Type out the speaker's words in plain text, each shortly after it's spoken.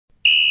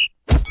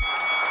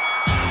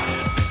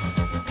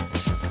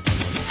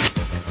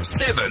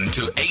7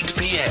 to 8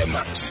 p.m.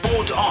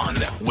 Sport On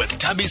with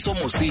Thabiso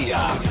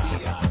Mosia.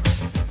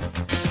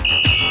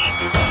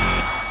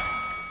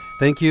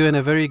 Thank you and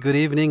a very good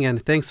evening,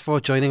 and thanks for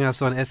joining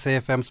us on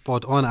SAFM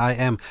Sport On. I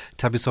am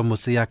Thabiso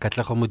Mosia,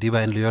 Katlego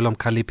Mudiba and Luyolom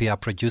Kalipi are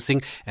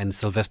producing, and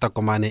Sylvester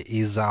Komane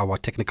is our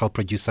technical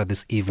producer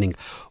this evening.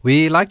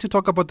 We like to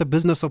talk about the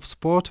business of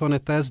sport on a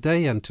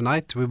Thursday, and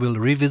tonight we will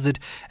revisit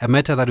a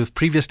matter that we've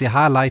previously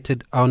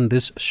highlighted on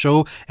this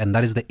show, and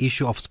that is the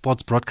issue of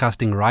sports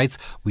broadcasting rights.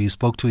 We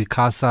spoke to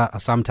ICASA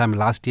sometime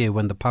last year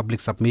when the public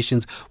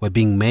submissions were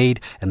being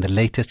made, and the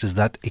latest is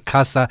that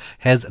ICASA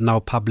has now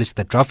published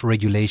the draft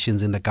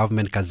regulations in the Government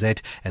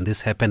Gazette, and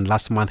this happened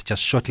last month,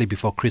 just shortly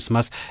before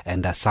Christmas.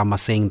 And some are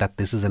saying that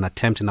this is an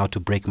attempt now to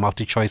break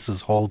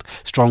MultiChoice's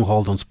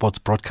stronghold on sports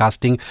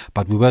broadcasting.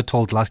 But we were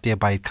told last year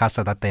by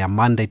ICASA that their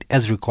mandate,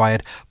 as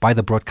required by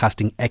the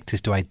Broadcasting Act,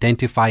 is to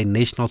identify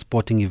national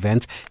sporting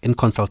events in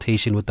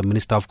consultation with the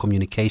Minister of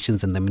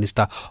Communications and the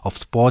Minister of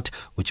Sport,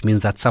 which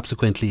means that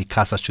subsequently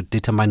ICASA should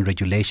determine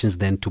regulations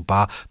then to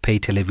bar pay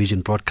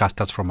television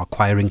broadcasters from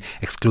acquiring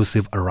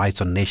exclusive rights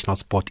on national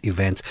sport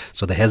events.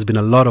 So there has been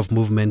a lot of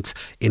movement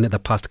in the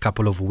past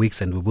couple of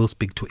weeks, and we will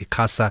speak to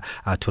ICASA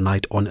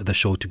tonight on the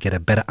show to get a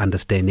better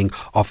understanding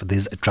of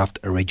these draft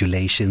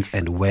regulations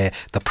and where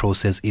the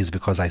process is,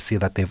 because I see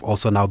that they've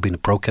also now been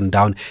broken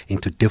down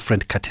into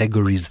different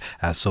categories.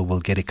 So we'll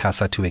get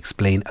ICASA to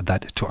explain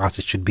that to us.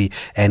 It should be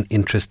an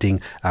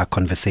interesting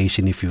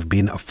conversation if you've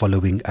been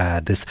following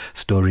this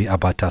story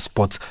about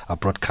sports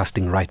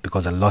broadcasting right,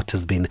 because a lot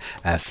has been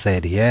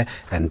said here.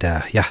 And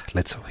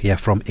let's hear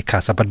from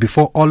ICASA. But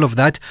before all of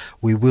that,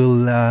 we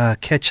will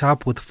catch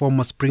up with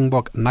former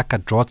Springbok Naka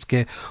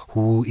Drotske,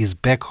 who is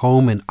back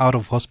home and out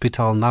of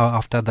hospital now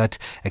after that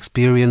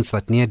experience,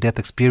 that near-death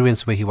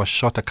experience where he was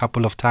shot a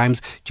couple of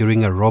times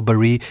during a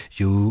robbery.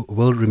 You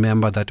will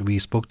remember that we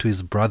spoke to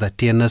his brother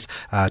Tienes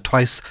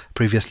twice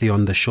previously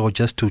on the show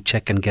just to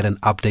check and get an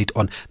update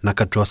on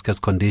Naka Drotske's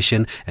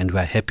condition, and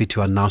we're happy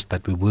to announce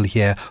that we will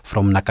hear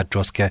from Naka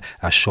Drotske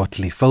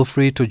shortly. Feel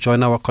free to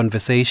join our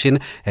conversation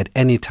at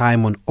any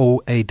time on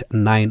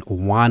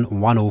 0891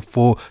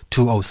 104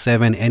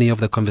 207. Any of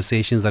the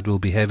conversations that we'll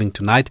be having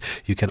tonight,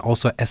 you can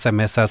also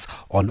SMS us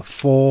on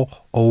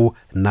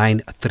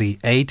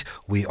 40938.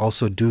 We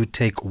also do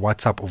take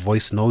WhatsApp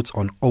voice notes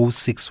on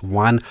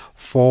 061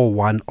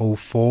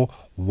 4104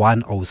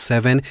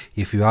 107.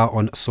 If you are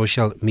on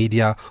social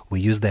media, we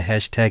use the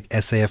hashtag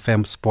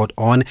SAFM Sport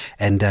On.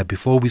 And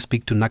before we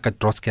speak to Naka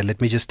Drotske, let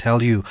me just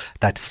tell you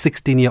that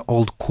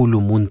 16-year-old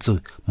Kulu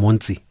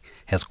Montsi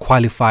has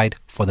qualified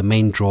for the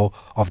main draw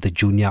of the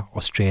Junior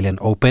Australian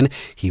Open.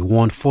 He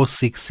won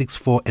 4-6,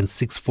 6-4 and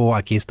 6-4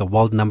 against the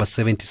world number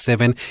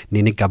 77,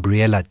 Nini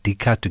Gabriela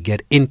Dika, to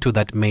get into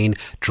that main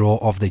draw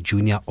of the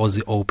Junior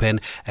Aussie Open.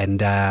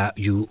 And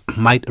you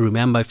might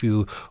remember, if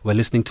you were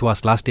listening to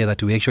us last year,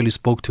 that we actually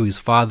spoke to his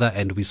father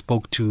and we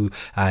spoke to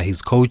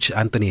his coach,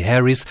 Anthony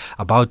Harris,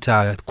 about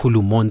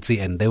Kulu Montsi,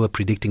 and they were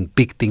predicting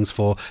big things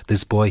for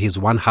this boy. He's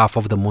one half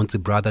of the Montsi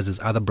brothers. His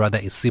other brother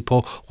is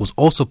Sipho, who's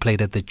also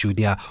played at the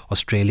Junior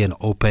Australian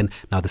Open.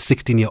 Now the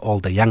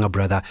 16-year-old, the younger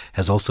brother,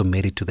 has also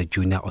made it to the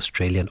Junior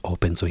Australian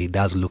Open, so he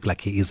does look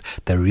like he is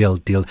the real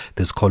deal,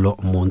 this Kolo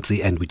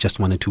Montsi, and we just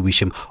wanted to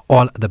wish him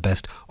all the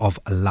best of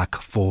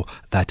luck for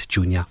that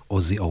Junior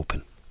Aussie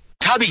Open.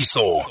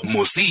 Thabiso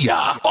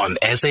Mosia on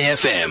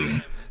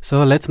SAFM.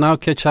 So let's now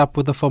catch up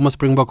with the former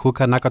Springbok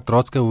hooker Naka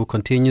Drotske, who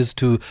continues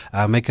to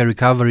make a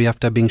recovery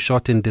after being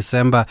shot in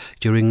December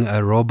during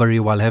a robbery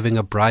while having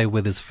a braai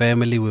with his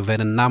family. We've had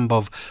a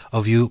number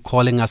of you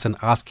calling us and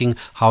asking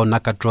how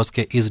Naka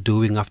Drotske is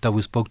doing after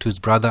we spoke to his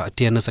brother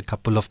Tienes a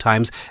couple of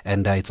times,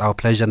 and it's our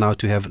pleasure now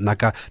to have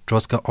Naka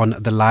Drotske on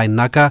the line.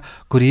 Naka,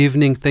 good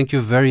evening. Thank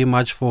you very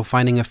much for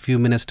finding a few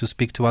minutes to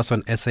speak to us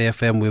on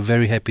SAFM. We're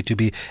very happy to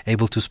be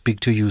able to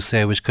speak to you,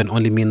 sir, which can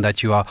only mean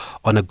that you are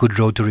on a good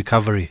road to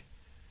recovery.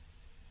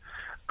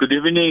 Good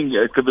evening,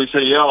 Thabiso.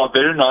 Yeah,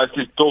 very nice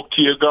to talk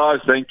to you guys.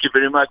 Thank you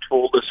very much for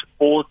all the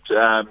support.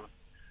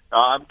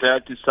 I'm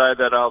glad to say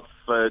that I've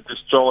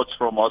discharged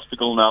from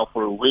hospital now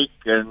for a week,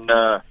 and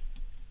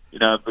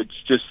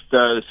it's just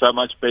so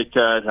much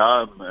better at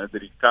home, the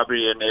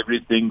recovery and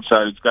everything.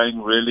 So it's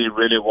going really,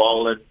 really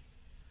well, and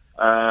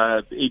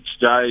each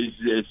day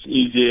is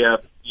easier,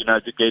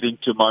 to get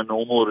into my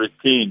normal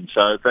routine.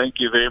 So thank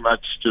you very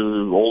much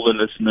to all the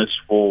listeners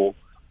for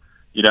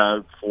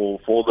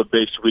all the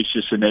best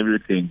wishes and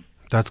everything.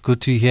 That's good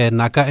to hear,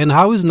 Naka. And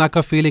how is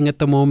Naka feeling at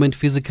the moment,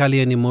 physically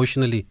and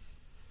emotionally?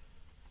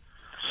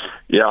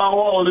 Yeah,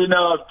 well, it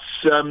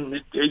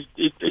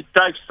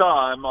takes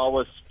time. I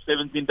was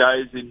 17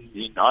 days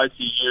in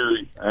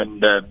ICU,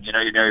 and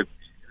you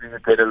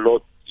get a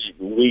lot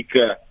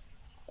weaker.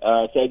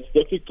 So it's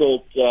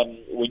difficult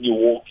when you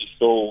walk, you're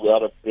still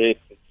out of breath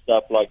and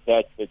stuff like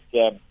that. But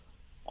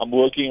I'm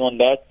working on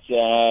that,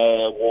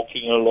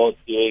 walking a lot,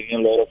 doing a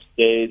lot of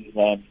stairs,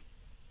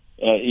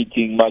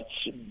 eating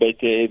much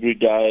better every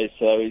day.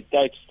 So it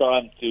takes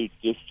time to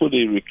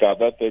fully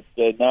recover. But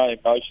now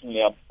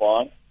emotionally I'm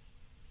fine,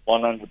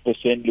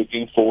 100%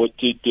 looking forward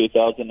to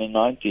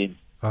 2019.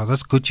 Oh,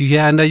 that's good to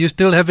hear. And are you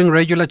still having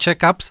regular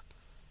checkups?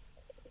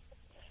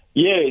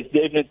 Yes,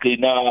 definitely.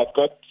 No, I've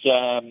got.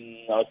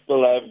 I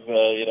still have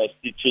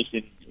stitches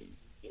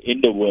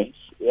in the wounds,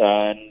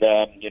 and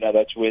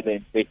that's where the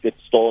infection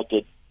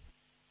started.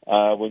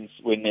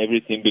 When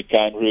everything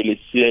became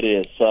really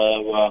serious,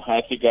 so I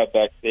have to go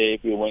back there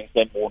every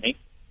Wednesday morning.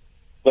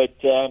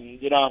 But I'm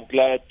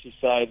glad to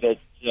say that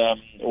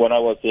when I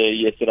was there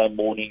yesterday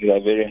morning,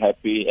 they're very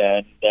happy,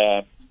 and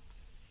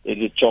there's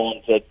a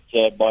chance that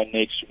by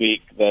next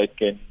week they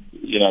can,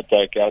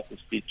 take out the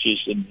stitches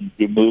and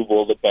remove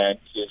all the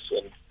bandages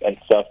and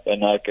stuff,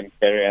 and I can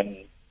carry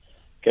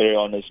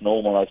on as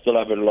normal. I still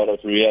have a lot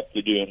of rehab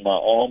to do in my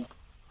arm,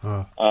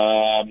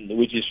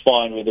 which is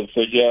fine with the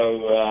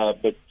physio,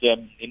 but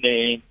in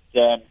the end,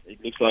 it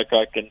looks like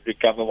I can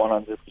recover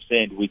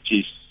 100%, which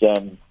is,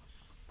 a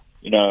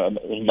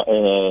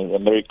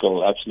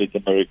miracle, absolute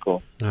a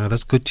miracle.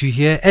 That's good to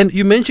hear. And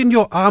you mentioned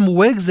your arm.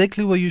 Where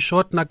exactly were you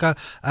shot, Naka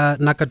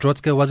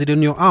Drotske? Was it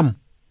in your arm?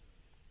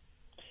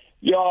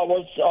 Yeah, I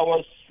was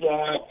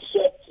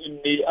shot in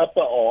the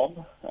upper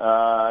arm,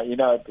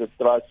 the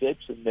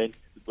triceps, and then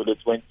the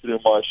bullets went through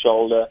my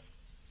shoulder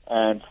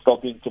and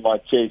stuck into my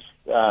chest.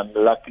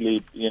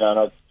 Luckily,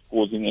 not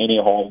causing any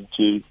harm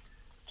to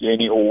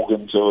any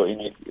organs or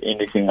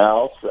anything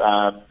else.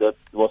 That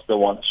was the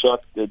one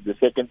shot. The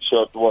second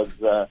shot was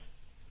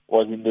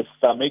in the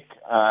stomach,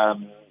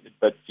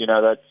 but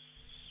that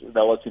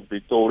was in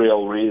Pretoria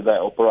where they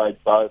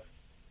operate both,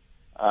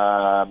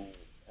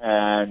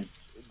 and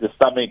the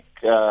stomach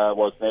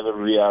was never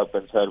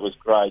reopened, so it was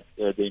great.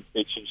 The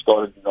infection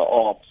started in the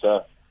arm,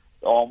 so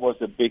the arm was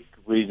a big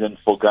reason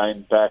for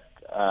going back,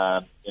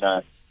 in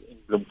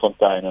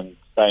Bloemfontein and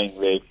staying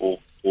there for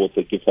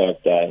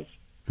 35 days.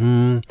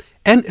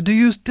 And do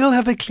you still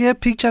have a clear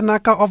picture,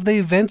 Naka, of the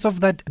events of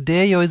that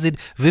day, or is it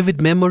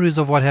vivid memories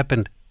of what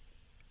happened?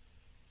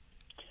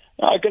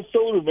 I can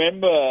still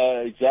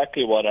remember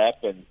exactly what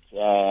happened.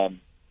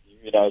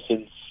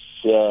 Since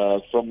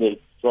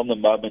from the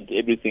moment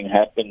everything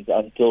happened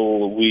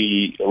until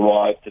we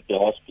arrived at the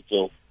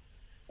hospital,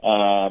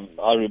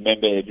 I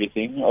remember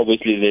everything.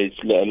 Obviously, there's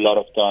a lot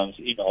of times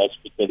in the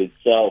hospital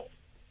itself,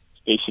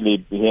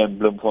 especially here in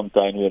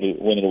Bloemfontein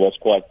when it was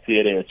quite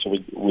serious,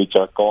 which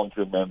I can't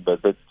remember.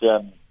 But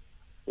the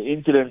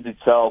incident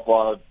itself,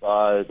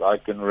 I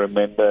can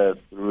remember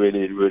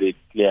really, really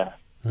clear.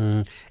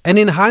 And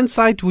in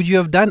hindsight, would you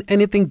have done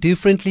anything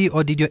differently,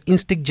 or did your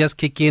instinct just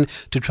kick in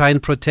to try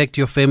and protect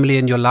your family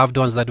and your loved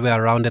ones that were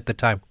around at the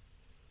time?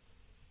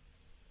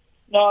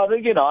 No, I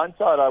think in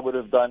hindsight I would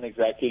have done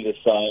exactly the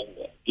same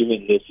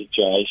given the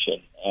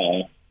situation.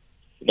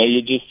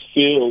 You just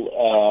feel,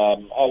 I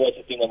was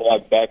sitting on my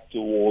back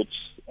towards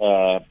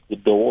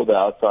the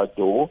outside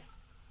door,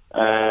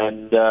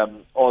 and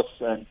Os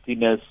and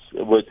Tinus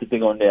were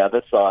sitting on the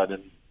other side,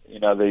 and,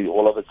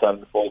 all of a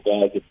sudden 4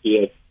 guys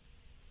appeared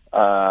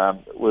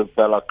with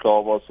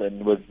balaclavas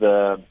and with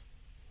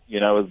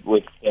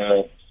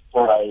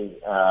spray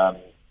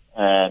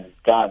and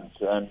guns,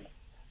 and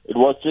it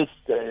was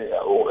just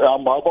our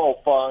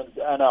mobile phones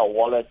and our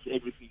wallets,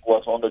 everything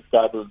was on the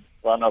table in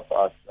front of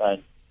us,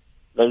 and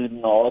they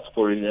didn't ask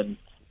for it, and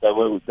they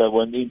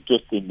weren't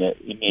interested in it.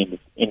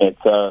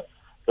 So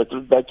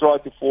they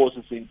tried to force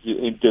us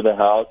into the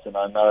house, and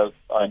I knew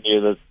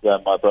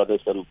that my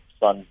brother's little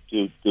son,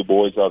 two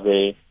boys are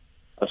there,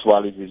 as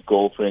well as his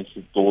girlfriend,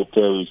 his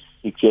daughter, who's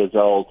 6 years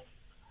old.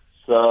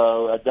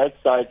 So at that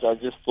stage, I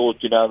just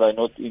thought, they're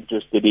not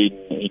interested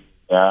in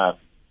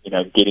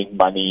getting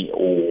money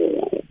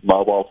or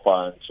mobile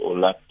phones or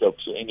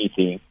laptops or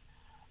anything.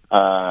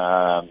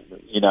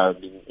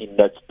 In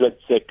that split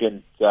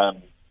second,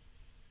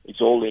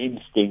 it's all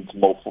instinct.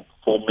 More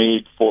for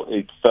me,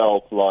 it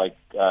felt like,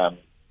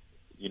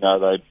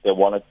 they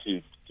wanted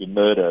to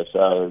murder.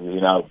 So,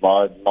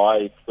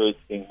 my first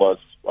thing was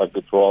I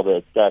could rather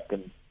attack,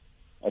 and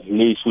at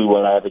least we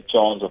will have a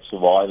chance of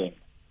surviving.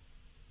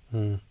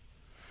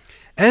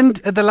 And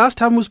the last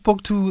time we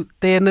spoke to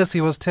Dennis,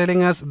 he was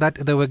telling us that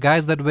there were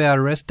guys that were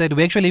arrested.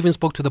 We actually even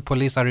spoke to the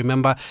police. I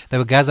remember there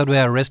were guys that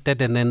were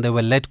arrested and then they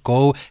were let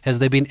go. Has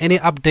there been any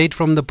update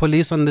from the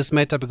police on this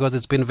matter? Because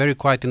it's been very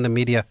quiet in the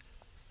media.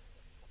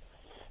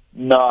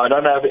 No, I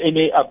don't have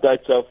any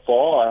updates so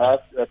far. I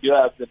do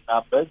have the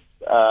numbers,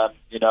 of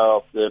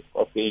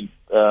the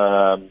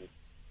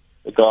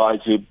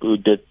guys who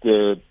did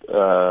the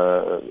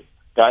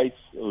case,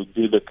 who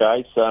do the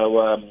case. So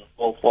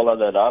we'll follow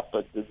that up.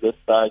 But at this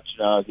stage,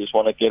 I just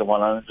want to get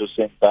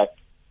 100% back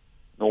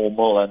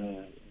normal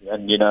and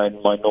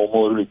in my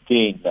normal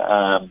routine.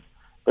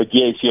 But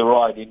yes, you're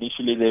right.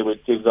 Initially, there were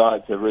 2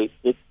 guys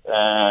arrested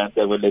and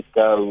they were let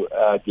go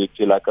due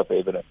to lack of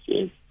evidence.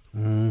 Yes.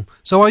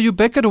 So are you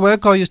back at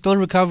work, or are you still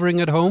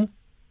recovering at home?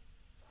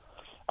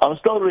 I'm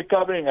still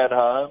recovering at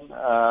home.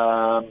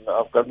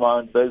 I've got my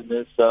own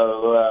business,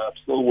 so I'm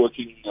still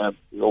working,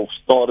 or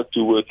started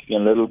to working a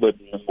little bit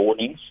in the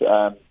mornings.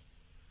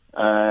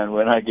 And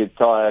when I get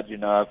tired,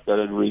 I've got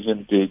a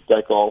reason to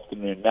take an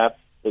afternoon nap.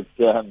 But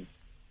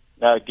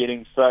now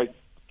getting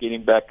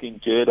back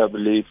into it, I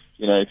believe,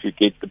 if you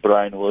get the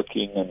brain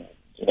working and,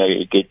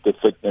 you get the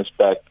fitness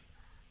back,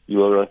 you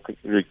will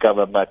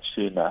recover much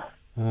sooner.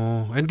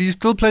 Oh, and do you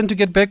still plan to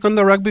get back on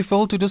the rugby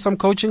field to do some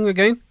coaching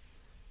again?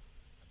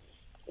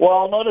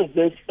 Well, not at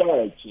this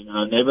stage.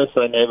 Never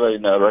say never.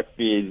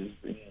 Rugby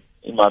is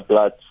in my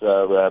blood.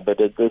 So, but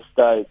at this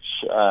stage,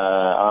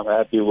 I'm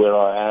happy where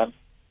I am.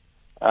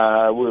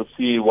 We'll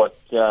see what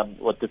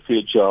the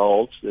future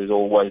holds. There's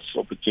always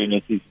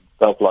opportunities and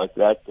stuff like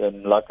that.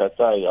 And like I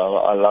say,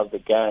 I love the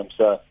game.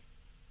 So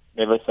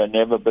never say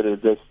never. But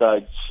at this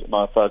stage,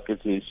 my focus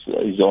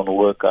is on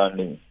work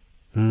only.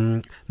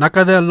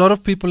 Naka, there are a lot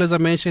of people, as I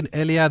mentioned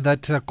earlier,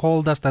 that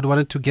called us that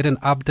wanted to get an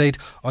update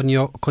on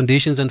your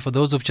conditions. And for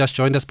those who've just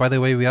joined us, by the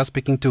way, we are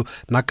speaking to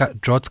Naka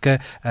Drotzke.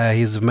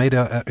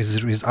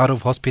 He's out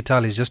of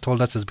hospital. He's just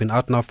told us he's been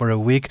out now for a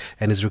week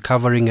and is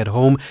recovering at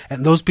home.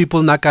 And those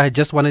people, Naka, had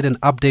just wanted an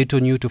update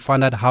on you to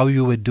find out how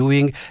you were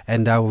doing.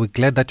 And we're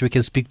glad that we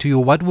can speak to you.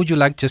 What would you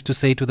like just to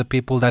say to the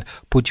people that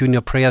put you in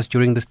your prayers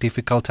during this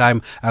difficult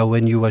time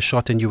when you were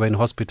shot and you were in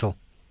hospital?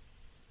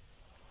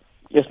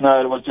 Yes,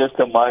 no, it was just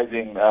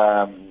amazing.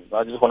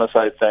 I just want to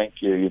say thank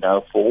you,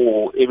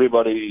 for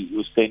everybody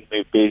who sent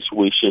me best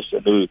wishes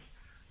and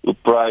who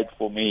prayed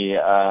for me.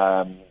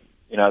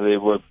 There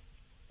were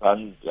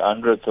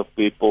hundreds of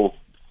people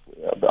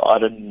I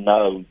didn't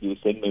know who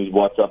sent me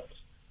WhatsApps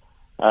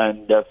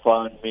and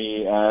phoned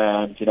me.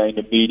 And, in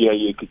the media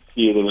you could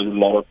see there was a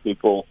lot of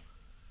people,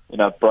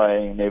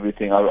 praying and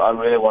everything. I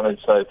really want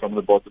to say from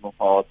the bottom of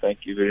my heart,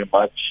 thank you very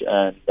much.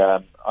 And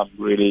I'm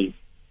really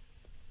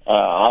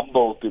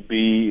humbled to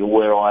be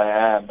where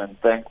I am and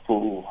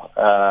thankful,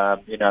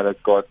 that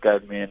God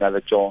gave me another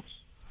chance.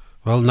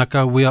 Well,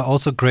 Naka, we are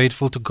also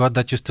grateful to God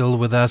that you're still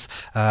with us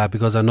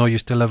because I know you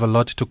still have a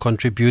lot to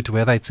contribute,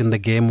 whether it's in the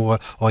game or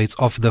it's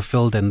off the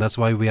field. And that's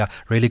why we are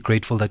really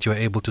grateful that you are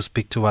able to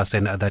speak to us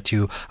and that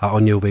you are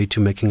on your way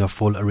to making a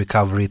full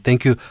recovery.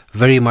 Thank you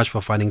very much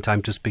for finding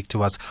time to speak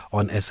to us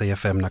on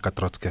SAFM, Naka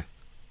Drotzke.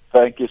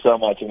 Thank you so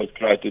much. It was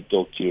great to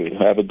talk to you.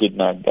 Have a good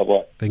night.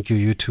 Bye-bye. Thank you.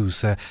 You too,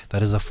 sir.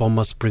 That is a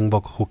former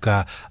Springbok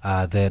hooker,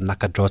 the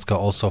Naka Drotzke,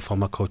 also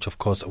former coach, of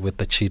course, with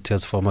the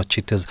Cheetahs, former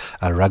Cheetahs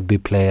rugby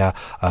player.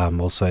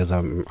 Also, as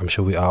I'm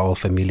sure we are all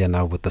familiar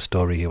now with the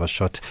story, he was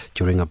shot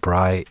during a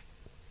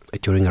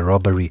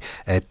robbery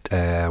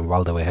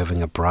while they were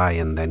having a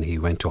braai, and then he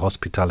went to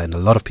hospital. And a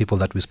lot of people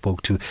that we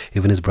spoke to,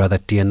 even his brother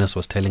Tianus,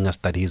 was telling us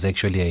that he's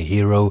actually a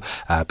hero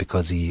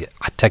because he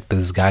attacked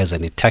these guys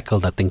and he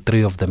tackled, I think,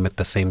 3 of them at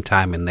the same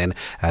time, and then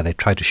they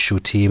tried to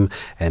shoot him.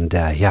 And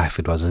if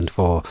it wasn't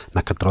for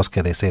Naka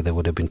Drotzke, they say they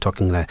would have been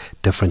talking a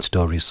different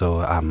story. So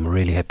I'm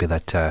really happy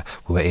that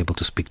we were able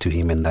to speak to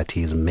him and that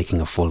he's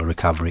making a full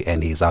recovery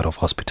and he's out of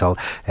hospital.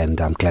 And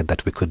I'm glad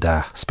that we could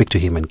speak to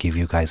him and give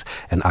you guys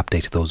an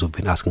update, those who've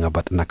been asking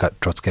about Naka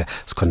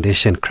Drotzke's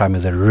condition. Crime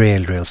is a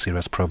real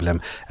serious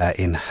problem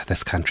in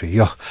this country.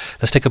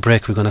 Let's take a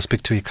break. We're going to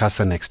speak to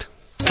ICASA next.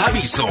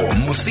 Thabiso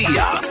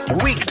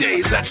Mosia,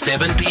 weekdays at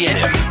 7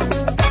 p.m.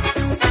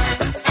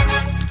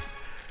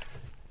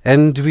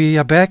 And we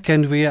are back,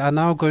 and we are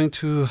now going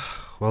to...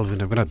 Well, we're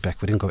not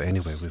back. We didn't go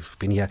anywhere. We've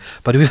been here.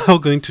 But we're now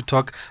going to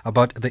talk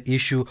about the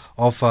issue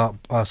of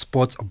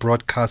sports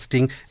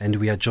broadcasting. And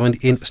we are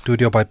joined in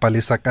studio by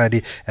Palesa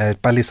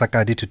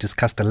Kadi to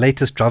discuss the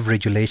latest draft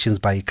regulations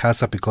by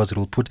ICASA, because it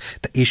will put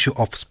the issue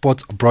of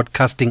sports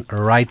broadcasting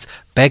rights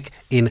back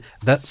in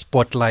the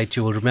spotlight.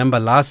 You will remember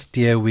last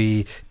year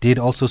we did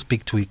also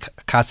speak to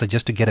ICASA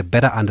just to get a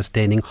better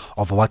understanding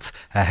of what's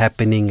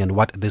happening and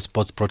what the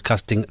sports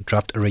broadcasting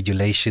draft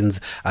regulations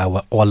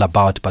were all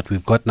about. But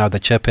we've got now the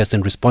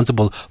chairperson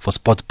responsible for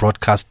sports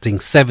broadcasting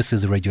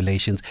services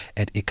regulations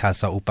at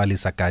ICASA,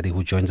 Palesa Kadi,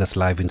 who joins us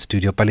live in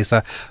studio.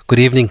 Palesa, good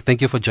evening.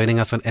 Thank you for joining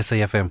us on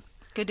SAFM.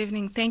 Good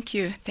evening. Thank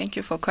you. Thank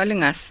you for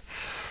calling us.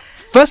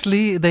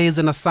 Firstly, there is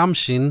an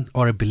assumption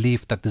or a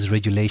belief that these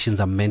regulations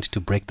are meant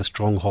to break the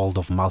stronghold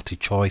of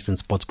multi-choice in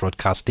sports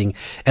broadcasting.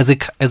 As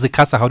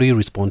ICASA, how do you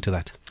respond to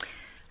that?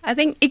 I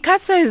think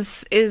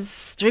ICASA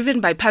is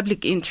driven by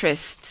public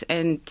interest,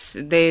 and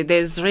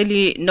there's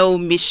really no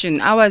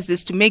mission. Ours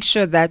is to make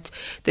sure that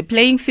the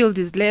playing field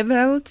is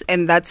leveled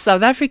and that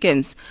South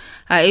Africans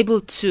are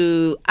able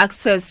to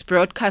access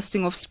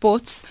broadcasting of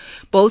sports,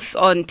 both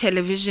on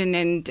television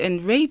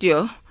and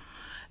radio.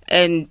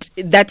 And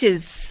that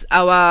is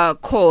our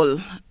call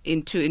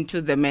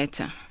into the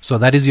matter. So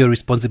that is your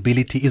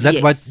responsibility. Is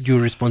that what your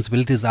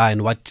responsibilities are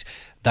and what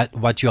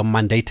you are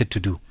mandated to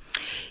do?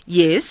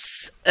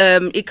 Yes.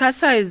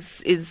 ICASA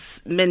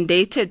is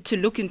mandated to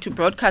look into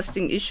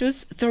broadcasting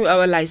issues through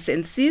our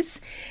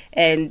licensees,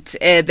 and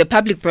the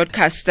public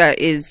broadcaster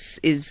is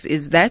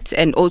that.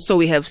 And also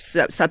we have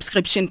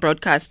subscription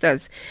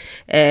broadcasters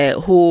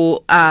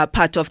who are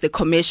part of the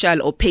commercial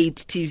or paid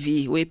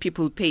TV, where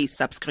people pay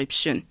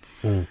subscription.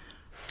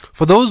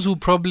 For those who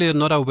probably are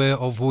not aware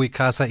of who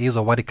ICASA is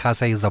or what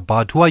ICASA is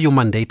about, who are you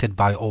mandated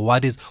by, or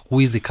who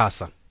is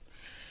ICASA?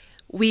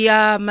 We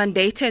are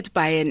mandated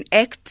by an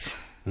act,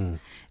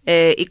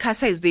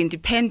 ICASA is the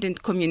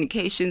Independent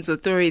Communications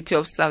Authority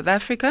of South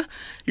Africa,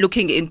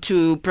 looking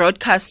into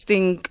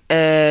broadcasting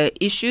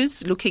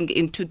issues, looking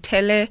into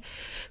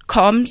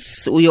telecoms,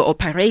 your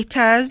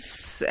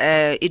operators.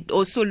 It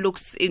also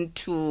looks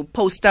into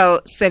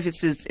postal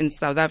services in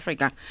South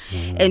Africa.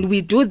 And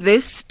we do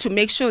this to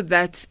make sure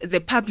that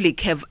the public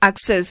have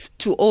access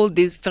to all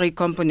these three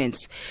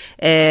components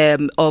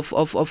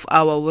of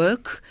our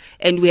work.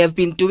 And we have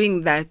been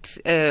doing that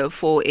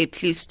for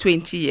at least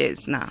 20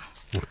 years now.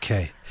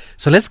 Okay.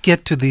 So let's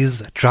get to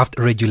these draft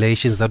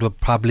regulations that were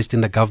published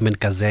in the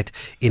Government Gazette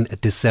in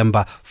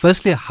December.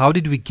 Firstly, how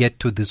did we get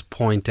to this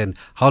point, and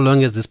how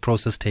long has this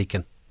process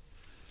taken?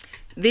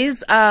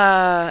 These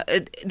are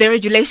the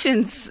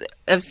regulations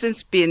have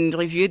since been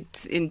reviewed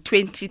in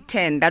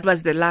 2010. That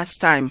was the last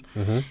time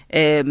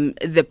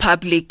the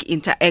public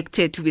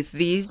interacted with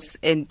these,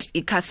 and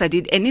ICASA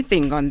did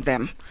anything on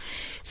them.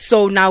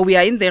 So now we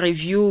are in the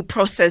review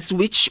process,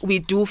 which we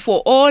do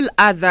for all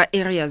other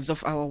areas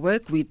of our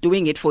work. We're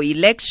doing it for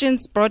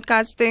elections,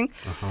 broadcasting,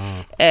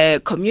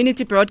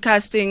 community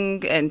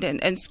broadcasting,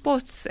 and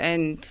sports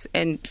and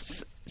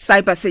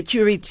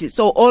cybersecurity.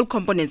 So all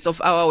components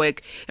of our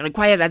work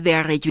require that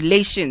there are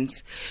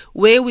regulations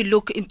where we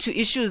look into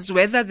issues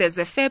whether there's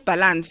a fair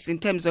balance in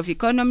terms of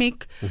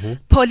economic,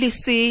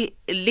 policy,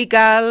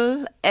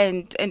 legal,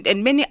 and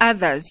many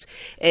others,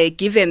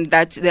 given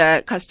that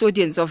the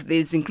custodians of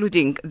this,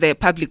 including the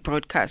public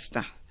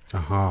broadcaster.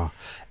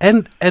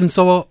 And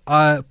so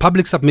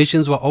public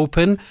submissions were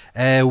open.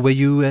 Were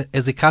you,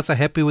 as ICASA,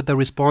 happy with the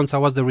response? How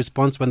was the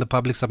response when the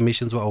public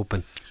submissions were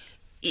open?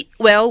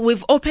 Well,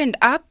 we've opened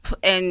up,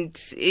 and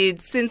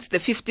it's since the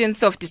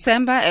 15th of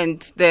December,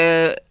 and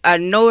there are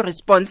no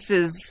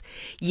responses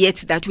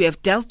yet that we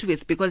have dealt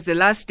with, because the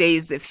last day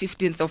is the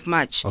 15th of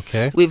March.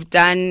 Okay. We've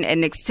done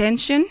an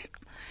extension,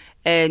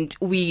 and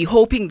we're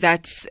hoping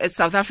that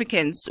South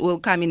Africans will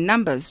come in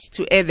numbers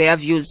to air their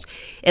views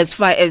as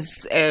far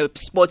as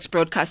sports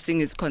broadcasting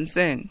is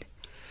concerned.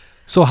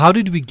 So how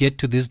did we get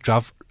to these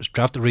draft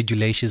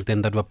regulations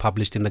then that were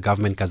published in the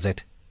Government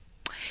Gazette?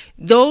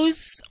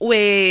 Those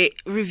were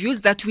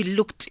reviews that we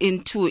looked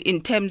into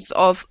in terms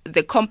of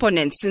the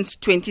components since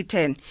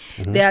 2010.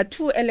 There are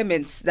two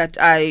elements that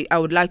I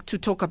would like to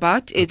talk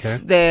about. It's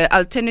the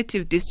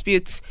alternative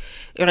dispute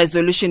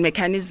resolution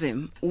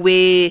mechanism,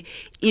 where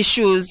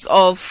issues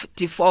of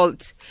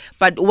default,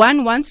 but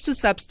one wants to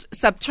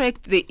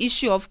subtract the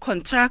issue of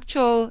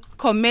contractual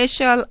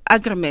commercial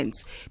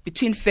agreements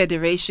between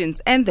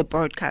federations and the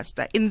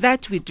broadcaster. In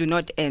that we do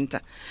not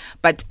enter,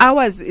 but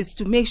ours is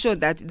to make sure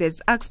that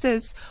there's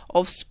access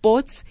of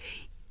sports,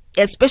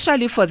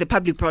 especially for the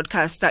public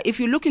broadcaster. If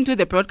you look into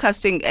the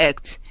Broadcasting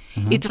Act,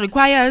 it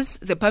requires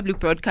the public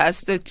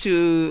broadcaster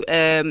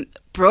to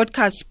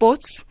broadcast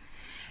sports,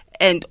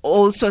 and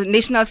also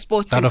national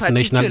sports out in of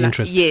particular. national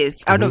interest. Yes,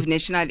 out of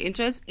national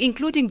interest,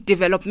 including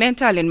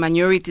developmental and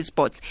minority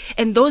sports.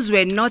 And those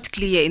were not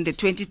clear in the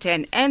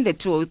 2010 and the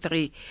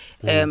 2003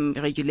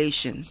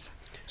 regulations.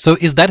 So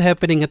is that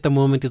happening at the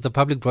moment? Is the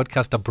public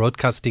broadcaster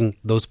broadcasting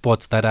those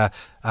sports that are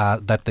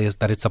that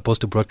it's supposed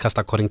to broadcast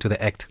according to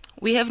the Act?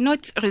 We have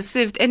not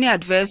received any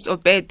adverse or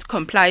bad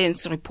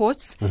compliance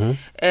reports.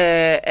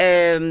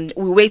 We're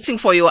waiting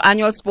for your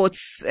annual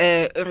sports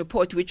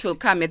report, which will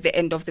come at the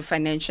end of the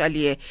financial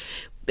year,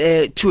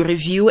 to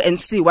review and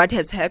see what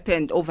has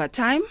happened over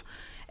time.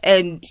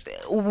 And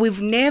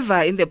we've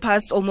never, in the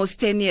past almost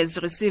 10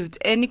 years, received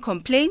any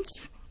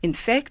complaints, in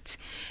fact,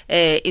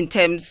 in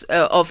terms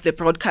of the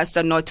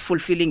broadcaster not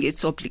fulfilling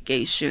its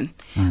obligation.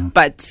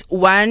 But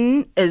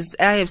one, as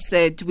I have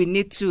said, we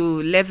need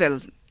to level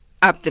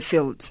up the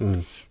field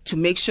to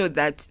make sure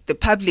that the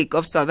public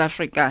of South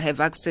Africa have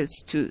access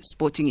to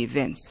sporting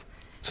events.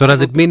 So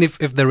does it mean if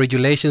the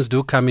regulations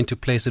do come into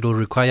place, it will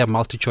require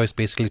multi-choice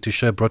basically to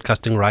share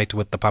broadcasting right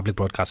with the public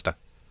broadcaster?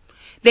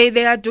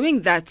 They are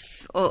doing that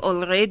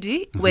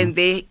already when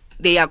they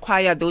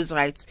acquire those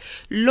rights.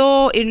 In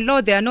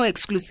law, there are no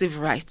exclusive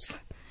rights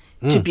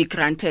to be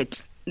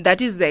granted.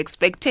 That is the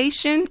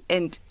expectation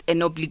and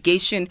an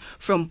obligation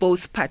from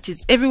both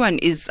parties. Everyone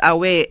is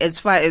aware, as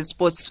far as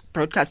sports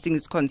broadcasting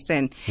is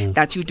concerned,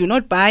 that you do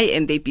not buy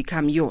and they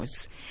become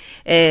yours.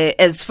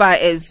 As far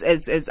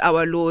as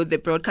our law, the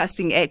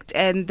Broadcasting Act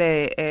and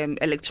the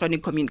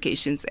Electronic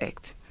Communications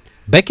Act.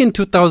 Back in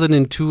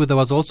 2002, there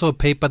was also a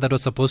paper that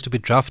was supposed to be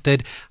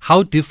drafted.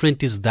 How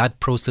different is that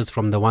process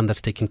from the one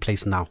that's taking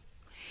place now?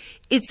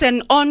 It's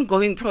an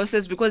ongoing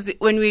process, because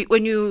when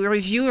you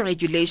review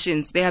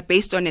regulations, they are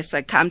based on a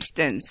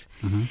circumstance.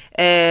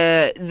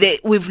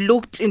 We've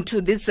looked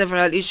into these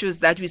several issues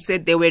that we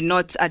said they were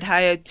not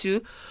adhered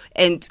to,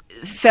 and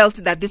felt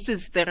that this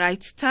is the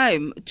right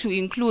time to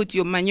include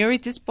your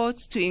minority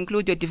sports, to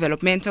include your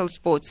developmental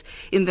sports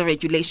in the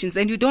regulations.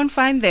 And you don't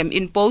find them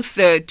in both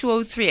the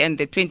 2003 and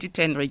the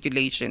 2010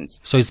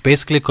 regulations. So it's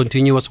basically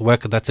continuous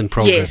work that's in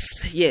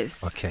progress.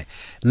 Yes. Okay.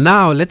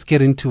 Now let's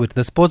get into it.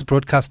 The Sports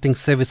Broadcasting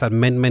Service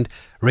Amendment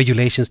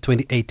Regulations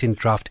 2018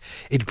 draft.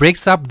 It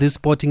breaks up these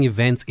sporting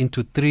events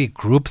into 3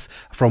 groups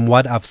from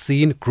what I've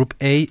seen: Group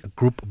A,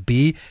 Group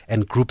B,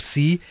 and Group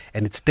C.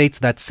 And it states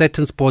that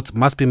certain sports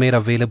must be made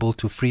available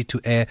to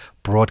free-to-air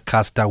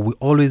broadcaster. We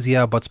always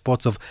hear about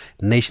sports of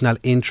national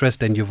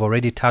interest, and you've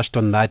already touched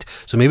on that.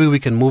 So maybe we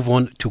can move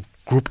on to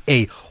Group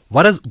A.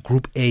 What does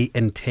Group A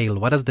entail?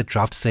 What does the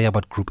draft say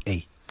about Group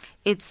A?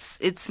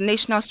 It's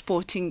national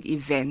sporting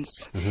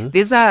events.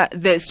 These are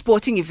the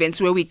sporting events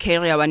where we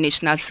carry our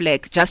national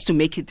flag, just to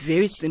make it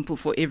very simple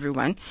for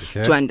everyone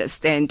to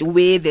understand.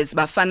 Where there's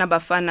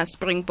Bafana,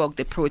 Springbok,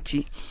 the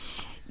Protea.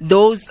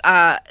 Those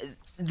are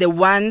the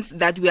ones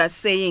that we are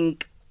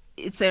saying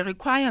it's a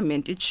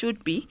requirement. It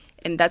should be.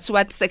 And that's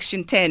what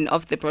Section 10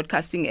 of the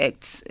Broadcasting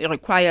Act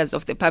requires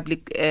of the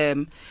public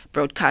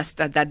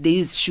broadcaster, that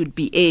these should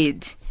be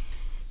aired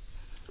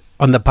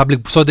on the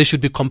public, so they should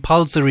be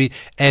compulsory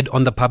aired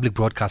on the public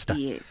broadcaster.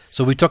 Yes.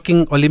 So we're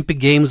talking Olympic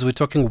Games, we're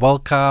talking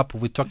World Cup,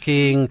 we're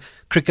talking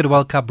Cricket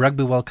World Cup,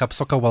 Rugby World Cup,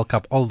 Soccer World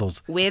Cup, all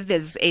those. Where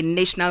there's a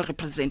national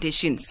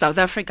representation. South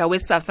Africa, where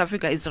South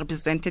Africa is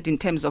represented in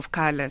terms of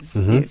colors.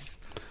 Yes.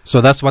 So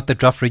that's what the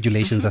draft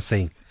regulations are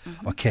saying.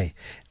 Okay.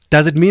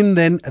 Does it mean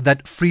then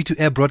that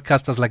free-to-air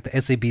broadcasters like the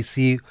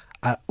SABC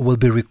will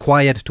be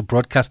required to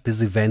broadcast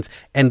these events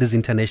and these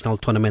international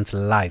tournaments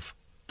live?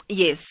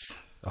 Yes.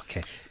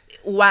 Okay.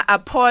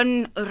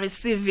 Upon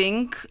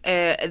receiving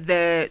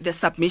the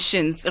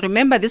submissions,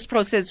 remember this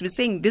process, we're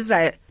saying these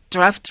are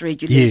draft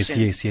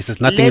regulations.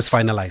 Yes. Nothing is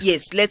finalized.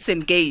 Yes, let's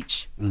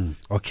engage.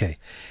 Okay.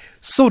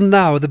 So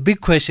now the big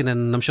question,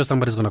 and I'm sure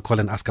somebody's going to call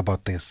and ask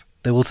about this.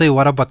 They will say,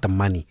 what about the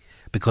money?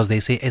 Because they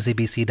say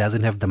SABC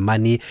doesn't have the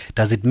money.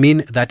 Does it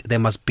mean that they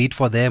must bid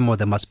for them or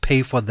they must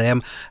pay for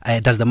them?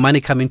 Does the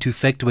money come into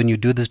effect when you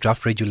do these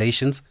draft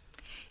regulations?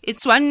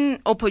 It's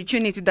one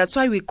opportunity. That's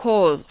why we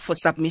call for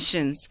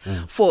submissions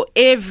for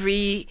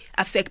every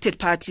affected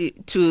party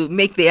to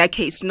make their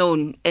case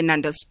known and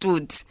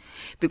understood,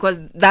 because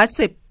that's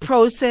a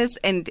process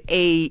and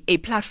a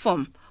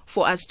platform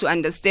for us to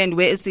understand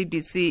where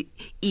SABC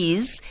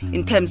is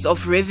in terms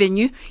of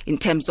revenue, in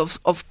terms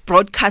of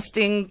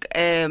broadcasting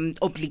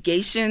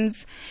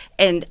obligations,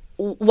 and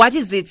what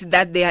is it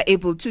that they are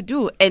able to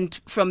do. And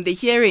from the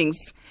hearings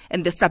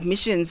and the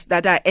submissions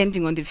that are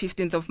ending on the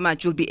 15th of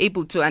March, you'll be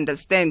able to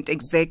understand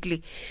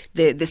exactly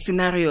the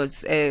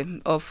scenarios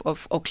of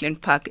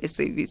Auckland Park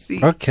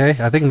SABC. Okay,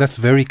 I think that's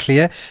very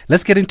clear.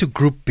 Let's get into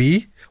Group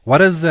B. What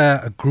does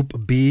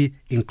Group B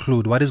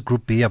include? What is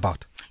Group B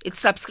about? It's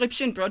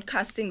subscription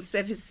broadcasting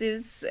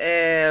services,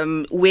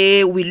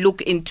 where we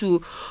look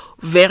into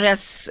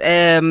various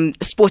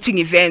sporting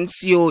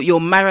events, your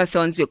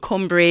marathons, your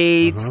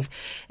comrades,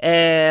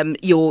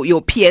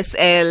 your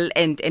PSL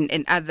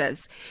and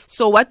others.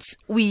 So what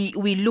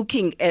we're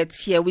looking at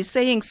here, we're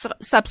saying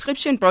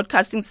subscription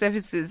broadcasting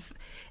services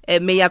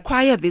may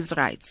acquire these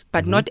rights,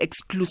 but not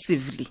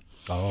exclusively.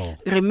 Oh.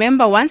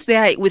 Remember, once they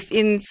are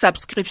within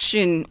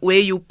subscription where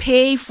you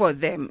pay for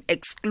them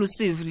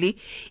exclusively,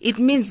 it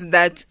means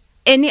that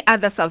any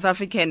other South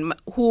African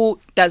who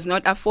does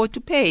not afford to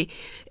pay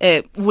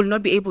will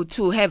not be able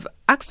to have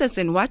access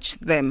and watch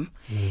them.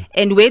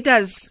 And where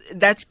does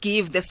that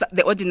give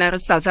the ordinary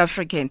South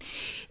African?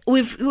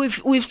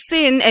 We've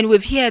seen and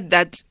we've heard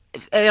that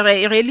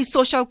really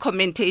social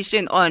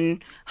commentation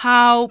on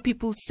how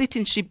people sit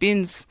in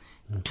shebeens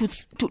to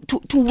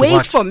wait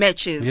watch for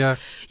matches. Yeah.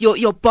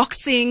 Your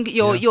boxing,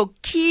 your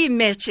key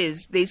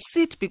matches, they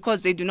sit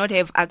because they do not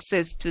have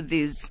access to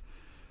these.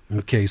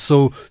 Okay,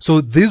 so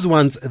these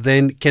ones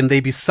then, can they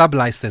be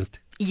sub-licensed?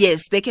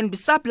 Yes, they can be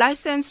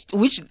sub-licensed,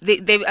 which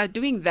they are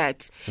doing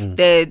that.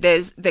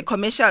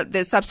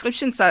 The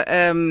subscriptions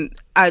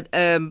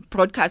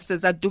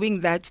broadcasters are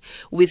doing that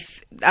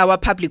with our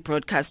public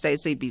broadcaster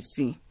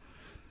SABC.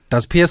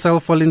 Does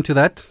PSL fall into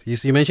that?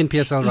 You mentioned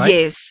PSL, right?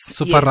 Yes.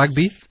 Super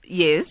Rugby?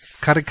 Yes.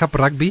 Currie Cup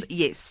Rugby?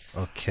 Yes.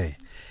 Okay.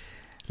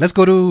 Let's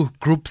go to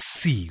Group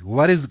C.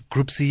 What is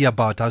Group C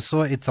about? I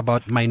saw it's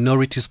about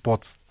minority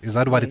sports. Is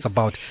that what it's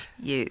about?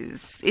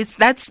 Yes.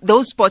 That's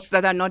those sports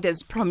that are not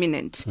as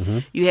prominent.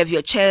 You have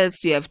your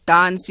chess, you have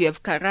dance, you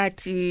have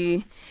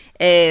karate,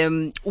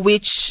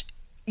 which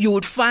you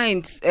would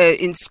find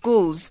in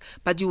schools,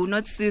 but you will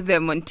not see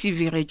them on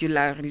TV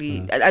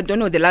regularly. I don't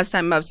know the last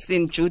time I've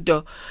seen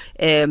judo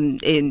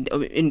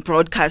in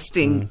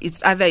broadcasting.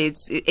 It's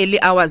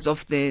early hours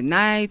of the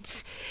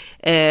night.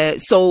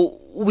 So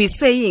we're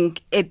saying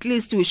at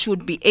least we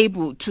should be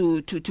able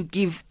to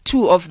give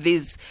two of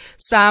these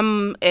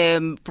some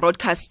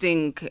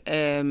broadcasting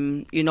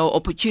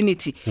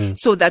opportunity,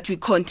 so that we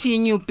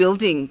continue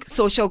building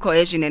social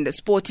cohesion and a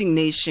sporting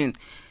nation.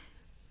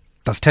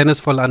 Does tennis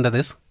fall under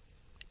this?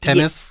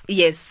 tennis,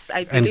 yes,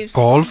 I and believe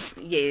golf,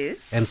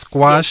 yes, and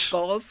squash, yes,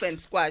 golf and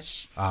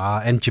squash,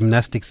 and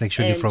gymnastics.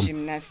 Actually, and from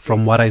gymnastics.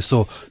 from what I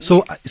saw.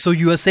 So, so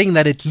you are saying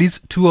that at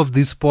least 2 of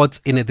these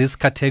sports in this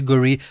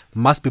category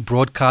must be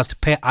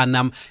broadcast per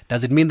annum.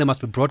 Does it mean they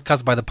must be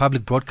broadcast by the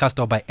public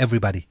broadcaster or by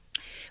everybody?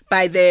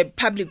 By the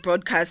public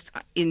broadcast.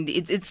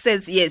 It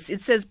says, yes,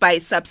 it says by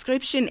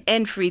subscription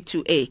and free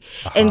to air.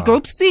 And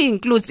Group C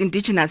includes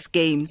indigenous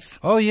games.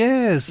 Oh,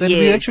 yes. And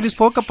we actually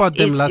spoke about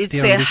them last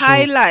year. It's on a the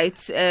highlight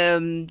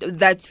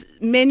that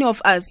many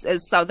of us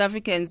as South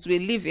Africans, we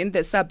live in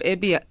the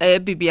suburbia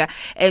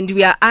and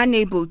we are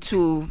unable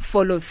to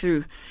follow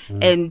through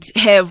and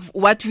have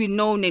what we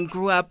know and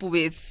grew up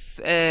with.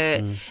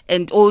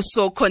 And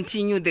also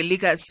continue the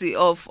legacy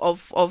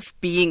of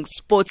being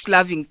sports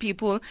loving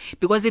people,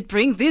 because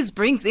this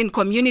brings in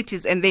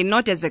communities and they're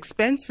not as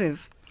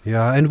expensive.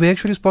 Yeah, and we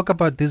actually spoke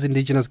about these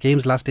indigenous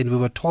games last year. We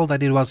were told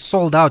that it was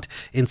sold out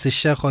in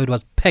Seshego. It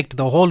was packed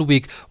the whole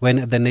week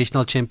when the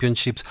national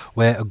championships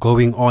were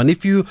going on.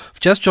 If you've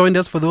just joined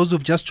us, for those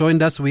who've just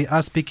joined us, we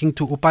are speaking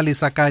to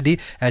Upalisa Kadi.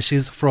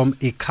 She's from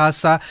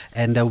ICASA,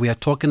 and we are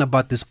talking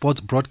about the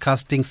Sports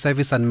Broadcasting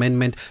Service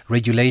Amendment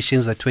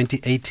Regulations, the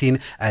 2018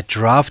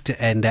 draft,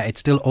 and it's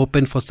still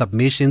open for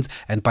submissions.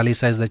 And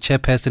Palisa is the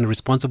chairperson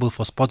responsible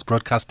for sports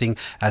broadcasting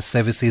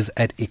services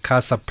at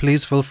ICASA.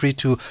 Please feel free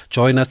to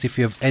join us if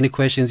you have any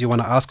questions you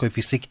want to ask, or if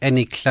you seek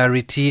any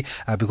clarity,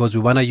 because we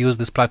want to use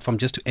this platform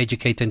just to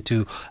educate and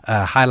to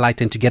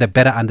highlight and to get a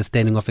better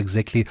understanding of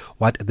exactly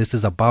what this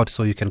is about.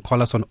 So you can call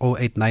us on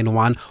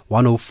 0891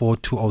 104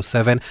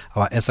 207.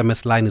 Our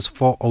SMS line is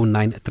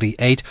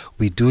 40938.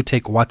 We do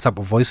take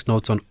WhatsApp voice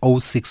notes on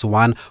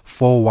 061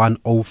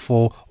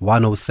 4104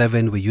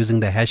 107. We're using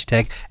the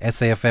hashtag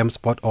SAFM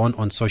Spot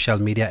on social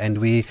media, and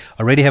we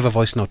already have a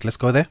voice note. Let's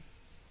go there.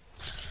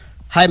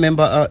 Hi,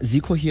 member.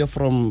 Zico here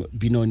from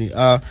Binoni.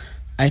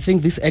 I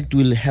think this act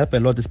will help a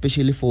lot,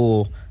 especially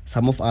for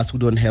some of us who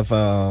don't have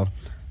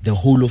the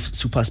whole of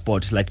super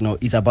sports. Like now,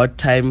 it's about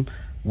time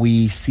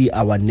we see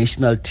our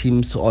national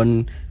teams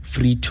on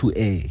free to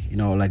air. You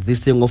know, like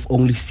this thing of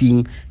only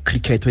seeing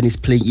cricket when it's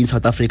playing in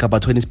South Africa,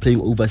 but when it's playing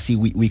overseas,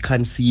 we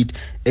can't see it.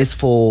 As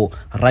for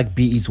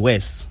rugby, is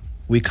worse.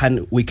 We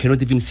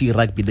cannot even see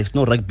rugby. There's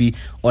no rugby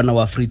on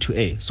our free to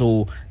air.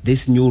 So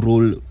this new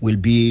rule will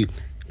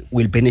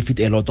benefit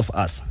a lot of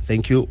us.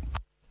 Thank you.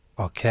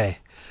 Okay.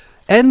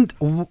 And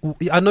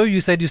I know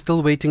you said you're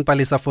still waiting,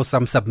 Palisa, for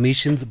some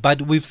submissions,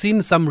 but we've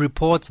seen some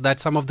reports that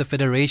some of the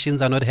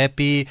federations are not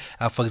happy.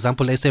 For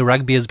example, SA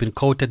Rugby has been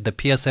quoted. The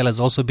PSL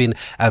has also been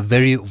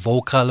very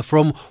vocal.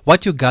 From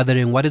what you're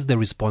gathering, what is the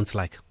response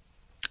like?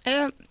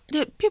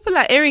 The people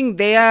are airing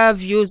their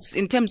views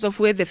in terms of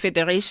where the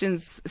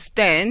federations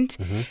stand,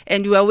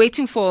 and we are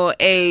waiting for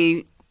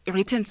a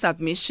written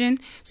submission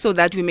so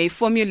that we may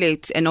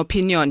formulate an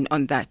opinion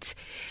on that.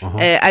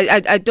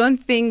 I don't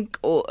think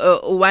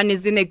one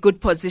is in a good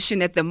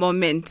position at the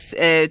moment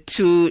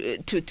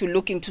to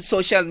look into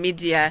social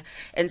media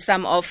and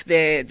some of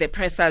the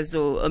pressers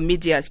or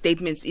media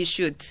statements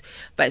issued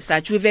by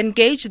such. We've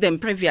engaged them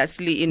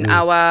previously in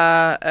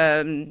our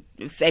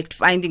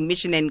fact-finding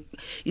mission and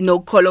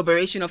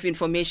collaboration of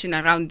information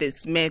around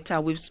this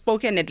matter. We've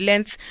spoken at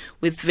length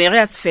with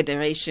various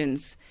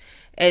federations.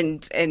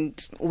 And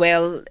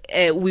we're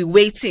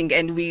waiting,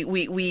 and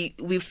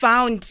we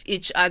found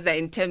each other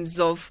in terms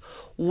of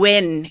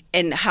when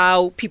and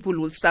how people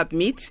will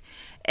submit,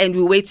 and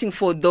we're waiting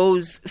for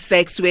those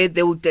facts where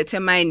they will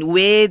determine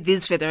where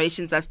these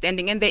federations are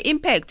standing and the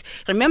impact.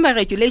 Remember,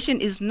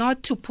 regulation is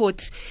not to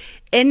put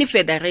any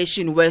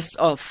federation worse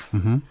off.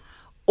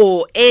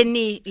 Or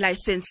any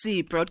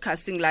licensee,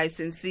 broadcasting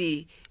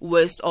licensee,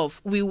 worse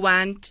off. We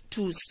want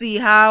to see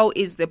how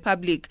is the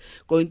public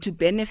going to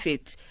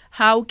benefit.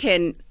 How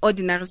can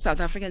ordinary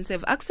South Africans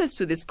have access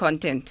to this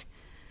content?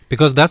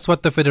 Because that's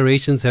what the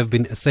federations have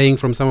been saying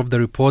from some of the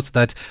reports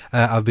that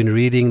I've been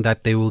reading,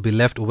 that they will be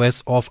left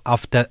worse off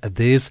after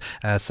this.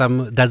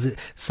 Some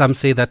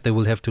say that they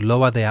will have to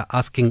lower their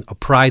asking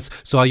price.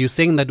 So are you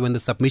saying that when the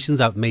submissions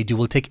are made, you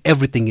will take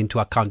everything into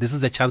account? This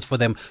is a chance for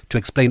them to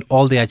explain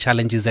all their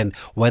challenges and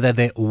why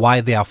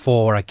they are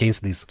for or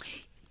against this.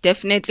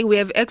 Definitely, we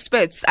have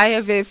experts. I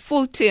have a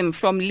full team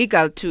from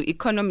legal to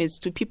economists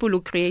to people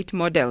who create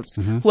models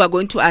who are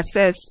going to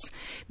assess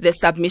the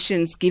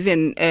submissions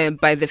given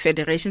by the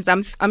federations.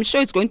 I'm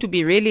sure it's going to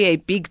be really a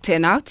big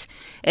turnout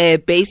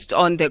based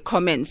on the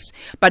comments.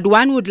 But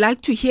one would like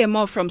to hear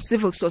more from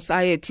civil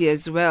society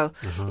as well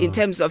in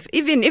terms of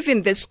even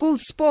the school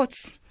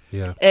sports.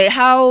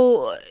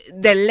 How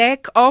the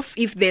lack of,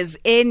 if there's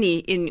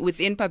any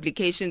within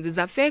publications, is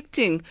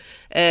affecting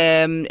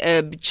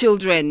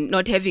children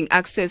not having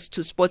access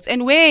to sports,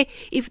 and where,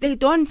 if they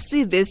don't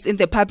see this in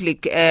the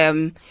public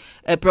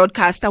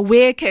broadcaster,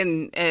 where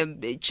can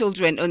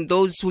children and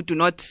those who do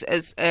not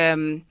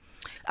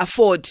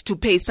afford to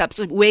pay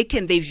subsidy, where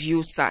can they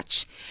view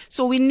such?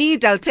 So we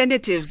need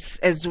alternatives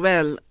as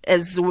well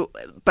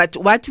but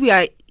what we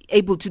are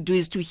able to do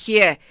is to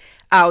hear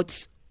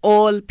out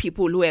all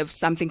people who have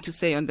something to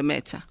say on the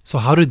matter. So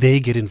how do they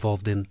get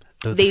involved in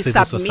the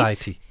civil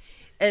society?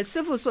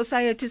 civil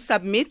society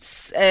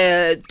submits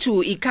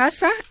to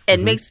ICASA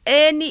and makes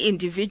any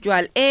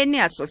individual, any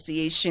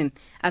association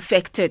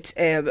affected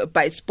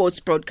by sports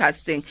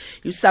broadcasting.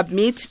 You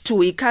submit to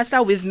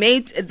ICASA. We've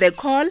made the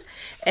call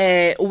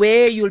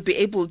where you'll be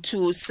able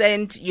to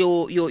send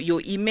your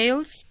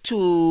emails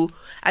to,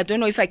 I don't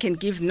know if I can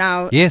give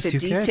now the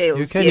details.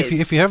 You can. Yes.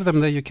 If you have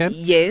them there, you can.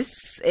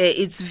 Yes,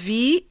 it's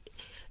V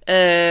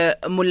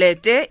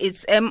Molete,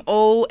 it's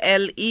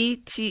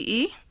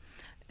MOLETE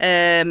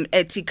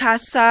at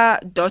icasa.org.za.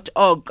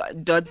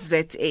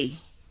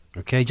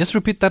 Okay, just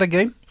repeat that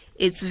again.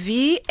 It's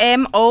VMOLETE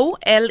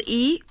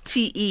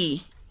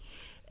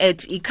at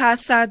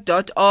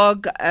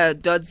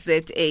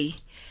icasa.org.za.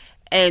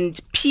 And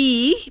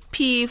P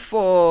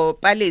for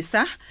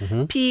Palisa,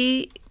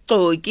 P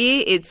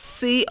Kogi,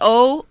 it's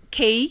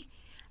COKIE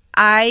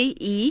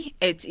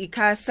at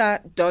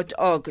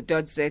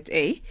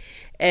icasa.org.za.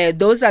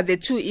 Those are the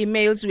two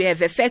emails. We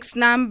have a fax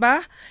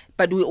number,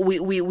 but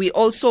we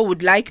also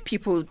would like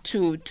people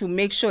to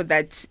make sure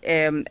that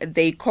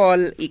they call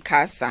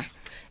ICASA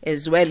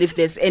as well if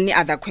there's any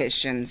other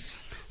questions.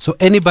 So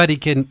anybody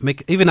can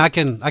make, even I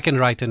can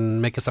write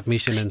and make a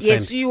submission and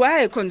send. Yes, you are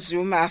a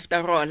consumer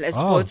after all, a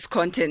sports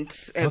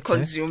content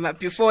consumer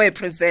before a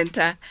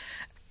presenter.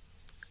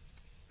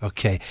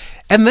 Okay.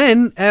 And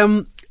then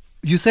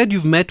you said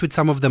you've met with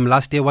some of them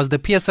last year. Was the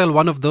PSL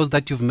one of those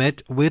that you've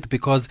met with?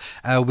 Because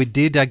we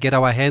did get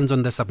our hands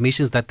on the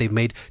submissions that they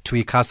made to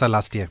ICASA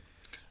last year.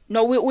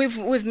 No,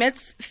 we've met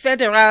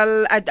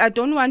federal. I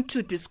don't want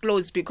to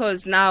disclose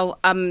because now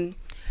I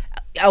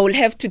will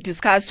have to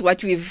discuss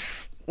what we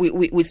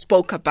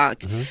spoke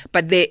about.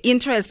 But the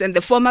interest and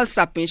the formal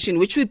submission,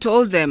 which we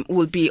told them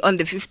will be on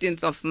the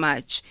 15th of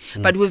March.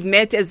 But we've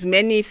met as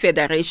many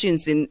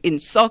federations in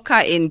soccer,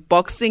 in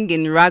boxing,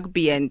 in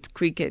rugby and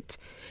cricket,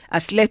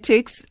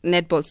 athletics,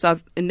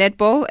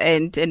 netball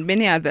and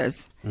many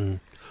others.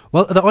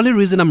 Well, the only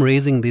reason I'm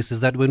raising this is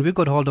that when we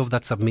got hold of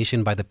that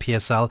submission by the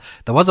PSL,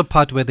 there was a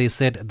part where they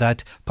said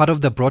that part of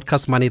the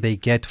broadcast money they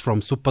get from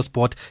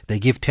SuperSport, they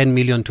give 10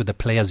 million to the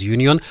Players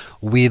Union.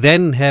 We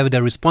then have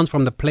the response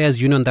from the Players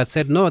Union that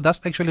said, no,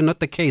 that's actually not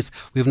the case.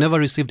 We've never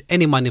received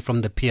any money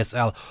from the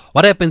PSL.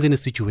 What happens in a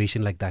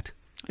situation like that?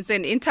 It's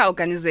an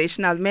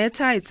inter-organizational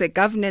matter. It's a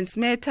governance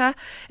matter.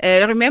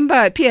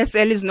 Remember,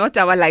 PSL is not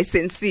our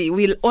licensee.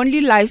 We'll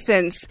only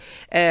license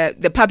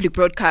the public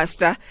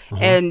broadcaster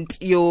and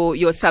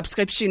your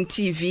subscription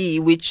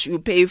TV, which you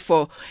pay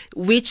for,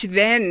 which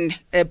then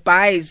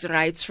buys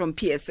rights from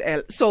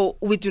PSL. So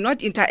we do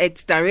not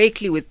interact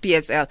directly with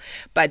PSL.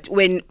 But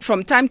when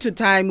from time to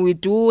time we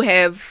do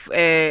have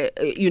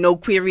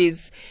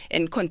queries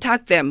and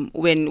contact them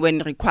when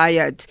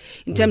required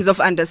in terms of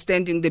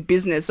understanding the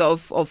business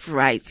of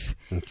rights.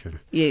 Okay.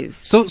 Yes.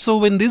 So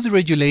when these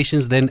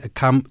regulations then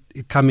come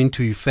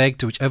into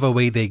effect, whichever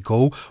way they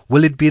go,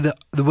 will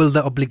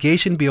the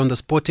obligation be on the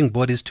sporting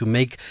bodies to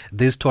make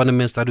these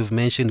tournaments that we've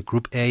mentioned,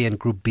 Group A and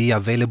Group B,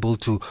 available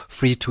to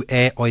free to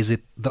air, or is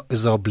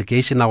the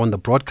obligation now on the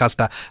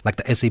broadcaster like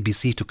the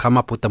SABC to come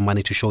up with the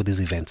money to show these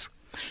events?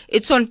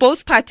 It's on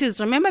both parties.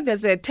 Remember,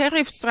 there's a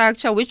tariff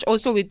structure which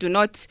also we do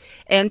not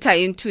enter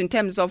into in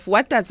terms of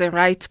what does a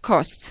right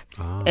cost,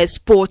 a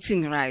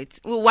sporting right.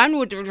 One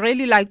would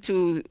really like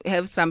to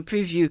have some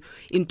preview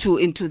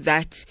into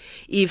that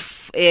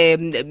if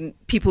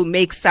people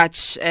make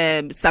such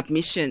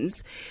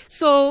submissions.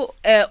 So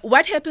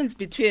what happens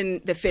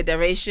between the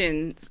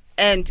federations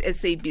and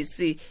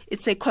SABC?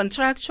 It's a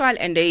contractual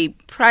and a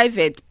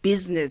private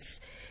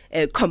business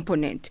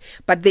component.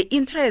 But the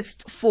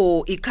interest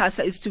for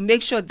ICASA is to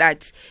make sure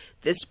that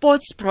the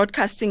sports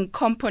broadcasting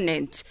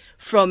component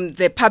from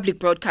the public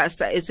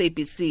broadcaster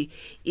SABC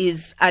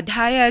is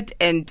adhered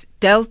and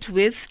dealt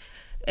with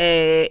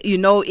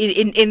in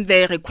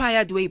the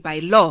required way by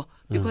law,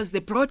 because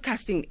the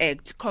Broadcasting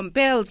Act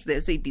compels the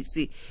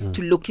SABC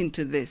to look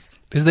into this.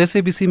 Is the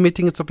SABC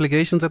meeting its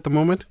obligations at the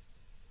moment?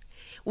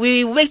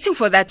 We're waiting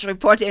for that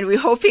report, and we're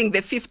hoping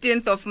the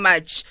 15th of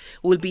March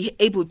we'll be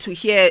able to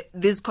hear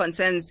these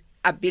concerns,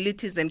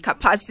 abilities and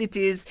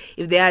capacities,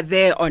 if they are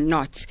there or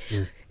not.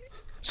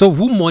 So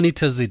who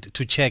monitors it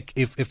to check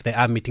if they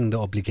are meeting the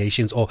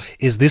obligations, or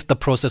is this the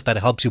process that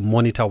helps you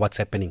monitor what's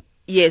happening?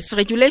 Yes,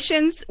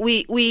 regulations,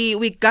 we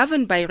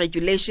govern by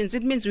regulations.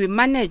 It means we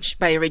manage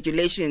by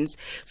regulations.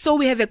 So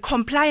we have a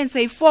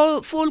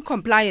full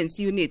compliance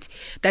unit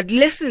that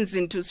listens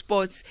into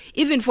sports.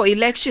 Even for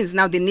elections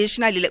now,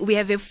 we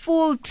have a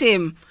full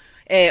team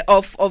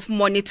of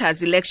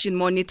monitors, election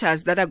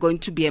monitors that are going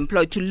to be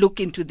employed to look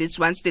into this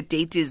once the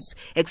date is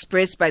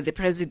expressed by the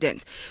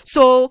president.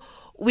 So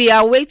we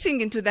are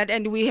waiting into that,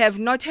 and we have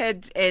not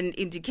had an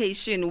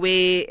indication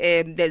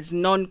where there's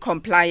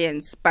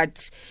non-compliance,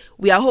 but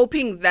we are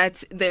hoping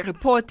that the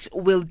report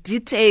will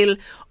detail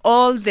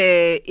all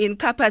the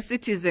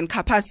incapacities and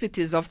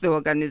capacities of the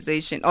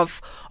organization,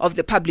 of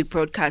the public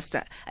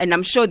broadcaster, and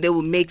I'm sure they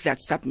will make that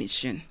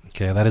submission.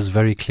 Okay, that is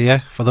very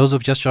clear. For those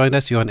who've just joined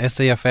us, you're on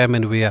SAFM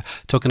and we are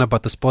talking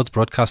about the sports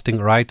broadcasting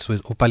rights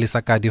with Upali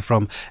Sakadi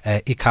from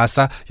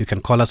ICASA. You can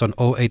call us on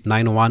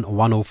 0891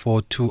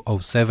 104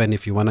 207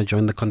 if you want to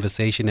join the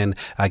conversation and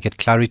get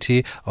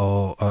clarity,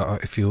 or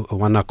if you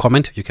want to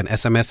comment, you can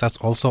SMS us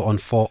also on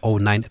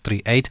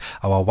 40938.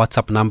 Our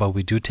WhatsApp number,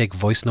 we do take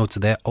voice notes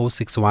there,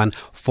 061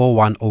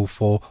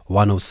 4104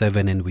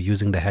 107, and we're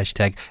using the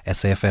hashtag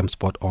SAFM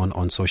Sport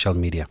on social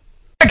media.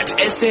 At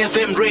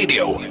SAFM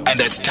Radio and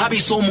at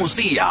Thabiso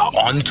Mosia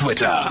on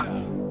Twitter.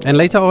 And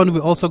later on, we're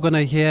also going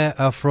to hear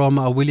from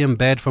William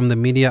Baird from the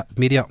Media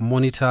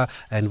Monitor,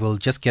 and we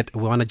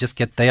want to just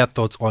get their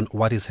thoughts on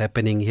what is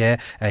happening here.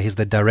 He's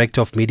the director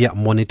of Media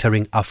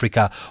Monitoring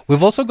Africa.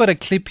 We've also got a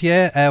clip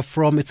here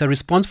it's a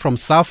response from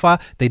SAFA.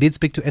 They did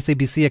speak to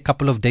SABC a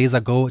couple of days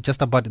ago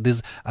just about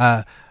this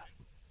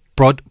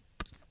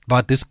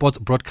this sports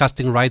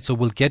broadcasting rights. So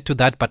we'll get to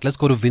that, but let's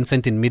go to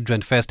Vincent in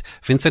Midrand first.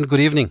 Vincent, good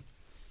evening.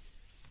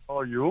 How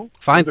are you?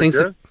 Fine, thanks.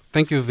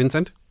 Thank you,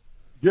 Vincent.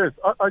 Yes,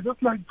 I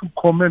just like to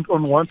comment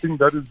on one thing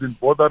that has been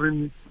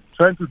bothering me,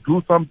 trying to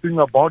do something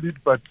about it,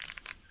 but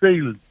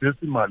failed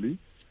decimally.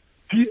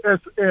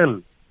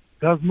 PSL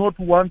does not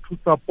want to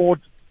support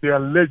their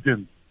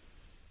legends.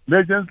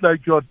 Legends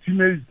like your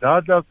Teenage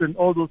Daughters and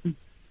all those things,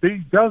 they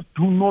just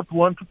do not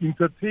want to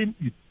entertain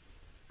it.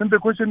 And the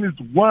question is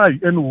why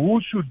and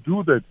who should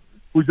do that?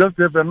 We just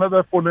have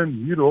another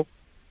fallen hero.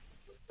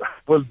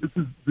 Well,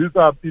 these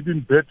are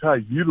even better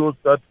heroes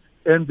that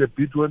end a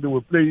bit when they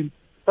were playing.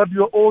 But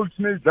your old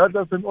Teenage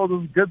Daughters and all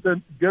those get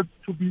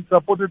to be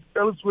supported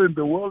elsewhere in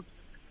the world,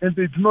 and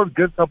they do not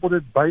get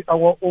supported by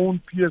our own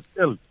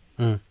PSL.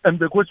 And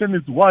the question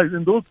is why?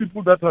 And those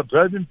people that are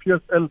driving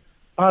PSL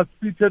are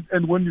seated,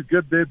 and when you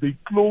get there, they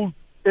close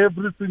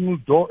every single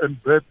door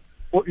and breath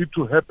for it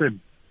to happen.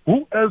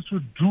 Who else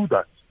should do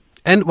that?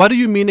 And what do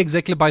you mean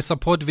exactly by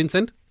support,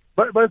 Vincent?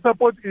 By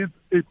support is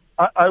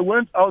I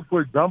went out,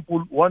 for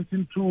example,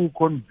 wanting to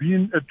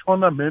convene a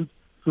tournament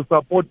to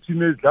support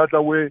Teenage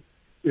Data where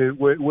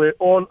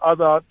all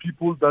other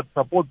people that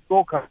support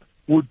soccer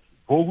would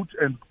vote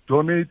and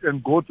donate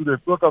and go to the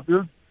soccer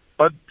field.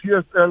 But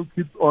PSL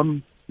keeps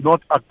on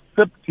not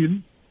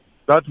accepting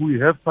that we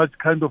have such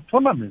kind of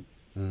tournaments.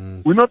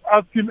 We're not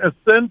asking a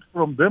cent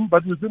from them,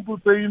 but we're simply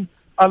saying,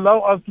 allow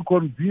us to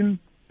convene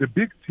the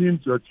big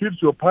teams, your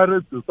Chiefs, your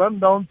Pirates, your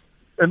Sundowns,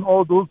 and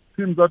all those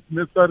teams that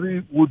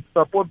necessarily would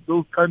support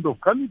those kind of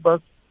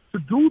calibers to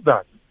do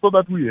that, so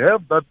that we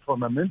have that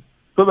tournament,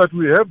 so that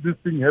we have this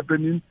thing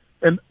happening,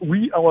 and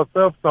we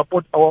ourselves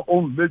support our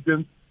own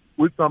legends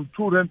with some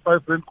 2 Rand,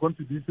 5 Rand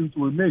contributions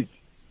we make.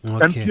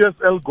 Okay. And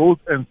PSL goes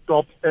and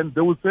stops, and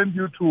they will send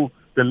you to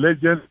the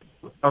Legends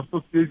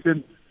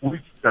Association,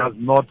 which does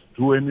not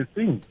do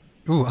anything.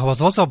 Ooh, I was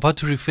also about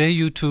to refer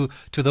you to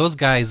those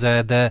guys,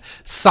 the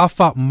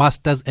SAFA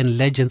Masters and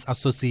Legends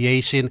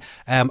Association.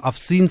 I've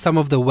seen some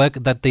of the work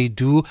that they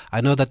do. I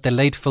know that the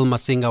late Phil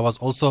Masinga was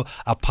also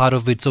a part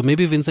of it. So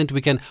maybe, Vincent, we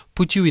can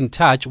put you in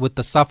touch with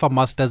the SAFA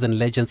Masters and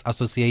Legends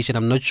Association.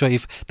 I'm not sure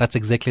if that's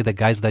exactly the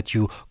guys that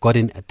you got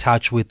in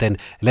touch with, and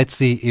let's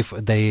see if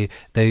they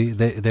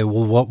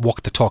will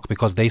walk the talk,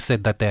 because they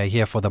said that they are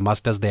here for the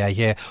Masters, they are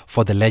here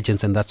for the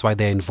Legends, and that's why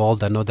they're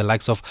involved. I know the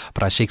likes of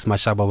Prashix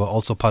Mashaba were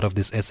also part of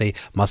this SA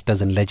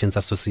Masters and Legends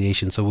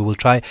Association, so we will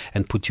try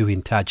and put you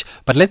in touch.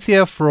 But let's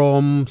hear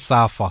from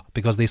SAFA,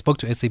 because they spoke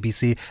to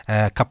SABC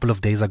a couple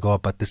of days ago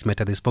about this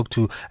matter. They spoke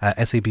to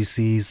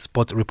SABC's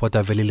sports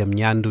reporter Velile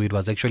Mnyandu. It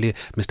was actually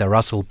Mr.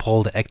 Russell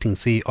Paul, the acting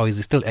CEO. Is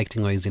he still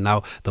acting, or is he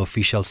now the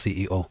official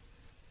CEO?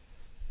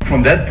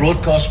 From that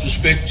broadcast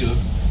perspective,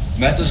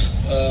 matters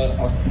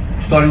are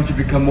starting to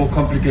become more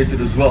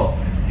complicated as well.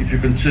 If you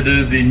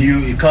consider the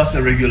new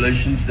ICASA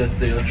regulations that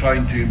they are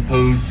trying to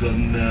impose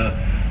on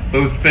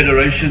both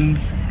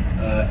federations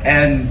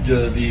and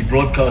the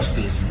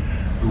broadcasters.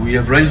 We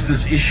have raised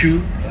this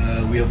issue.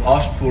 We have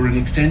asked for an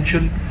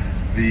extension.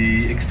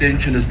 The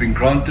extension has been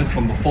granted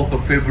from the 4th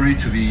of February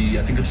to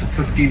I think it's the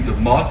 15th of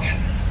March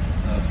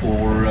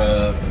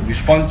for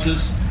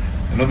responses.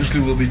 And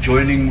obviously we'll be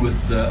joining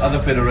with other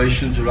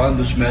federations around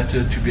this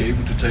matter to be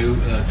able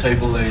to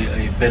table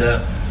a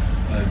better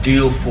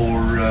deal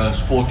for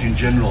sport in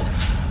general.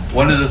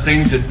 One of the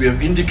things that we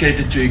have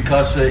indicated to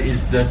ICASA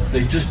is that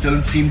they just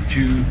don't seem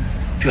to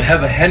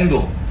have a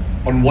handle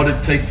on what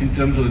it takes in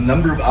terms of the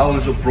number of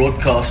hours of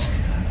broadcast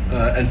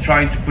and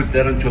trying to put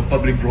that into a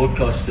public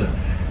broadcaster.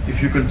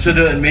 If you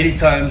consider, and many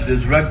times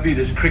there's rugby,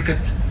 there's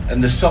cricket,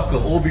 and there's soccer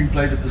all being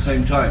played at the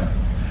same time.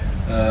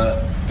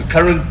 The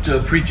current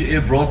free-to-air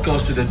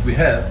broadcaster that we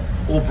have,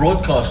 or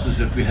broadcasters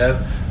that we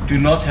have, do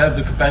not have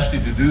the capacity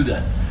to do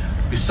that.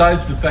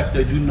 Besides the fact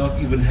they do not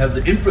even have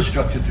the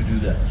infrastructure to do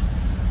that.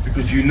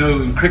 Because you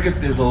know, in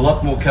cricket there's a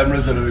lot more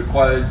cameras that are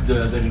required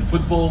than in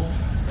football.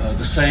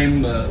 The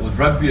same with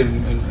rugby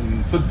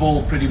and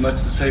football, pretty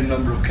much the same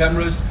number of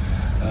cameras.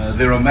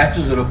 There are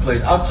matches that are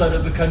played outside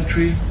of the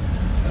country.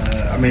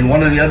 I mean,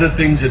 one of the other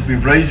things that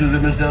we've raised with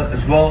them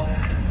as well,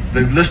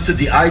 they've listed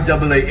the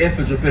IAAF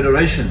as a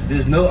federation.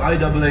 There's no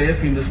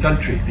IAAF in this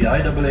country. The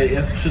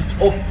IAAF sits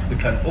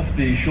off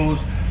the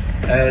shores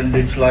and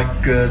it's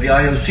like the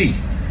IOC.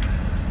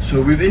 So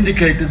we've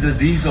indicated that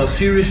these are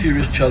serious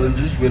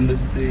challenges. When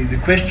the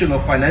question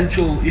of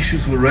financial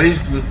issues were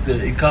raised with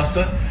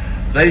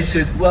ICASA, they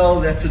said, well,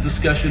 that's a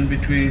discussion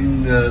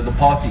between the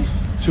parties.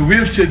 So we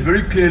have said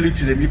very clearly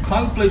to them, you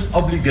can't place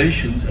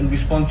obligations and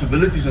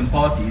responsibilities on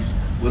parties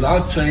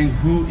without saying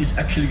who is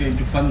actually going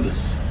to fund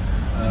this.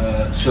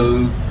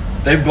 So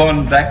they've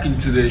gone back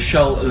into their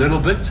shell a little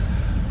bit,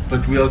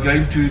 but we are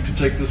going to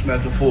take this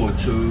matter forward.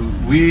 So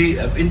we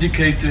have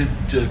indicated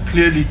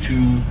clearly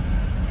to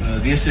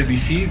the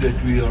SABC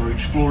that we are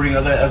exploring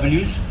other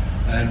avenues,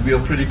 and we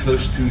are pretty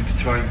close to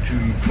trying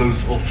to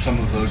close off some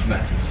of those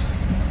matters.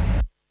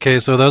 Okay,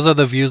 so those are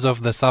the views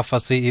of the SAFA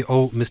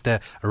CEO,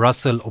 Mr.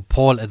 Russell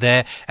Paul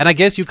there. And I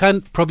guess you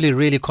can't probably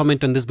really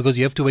comment on this because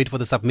you have to wait for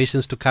the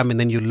submissions to come and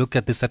then you look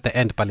at this at the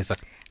end, Palisa.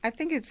 I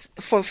think it's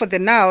for the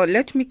now.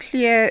 Let me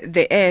clear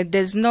the air.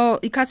 There's no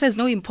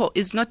ICASA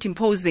is not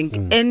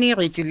imposing any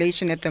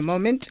regulation at the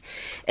moment,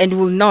 and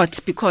will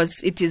not,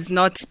 because it is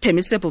not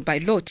permissible by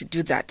law to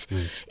do that.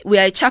 We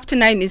are a Chapter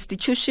 9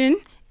 institution,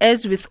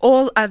 as with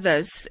all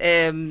others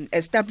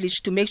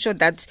established, to make sure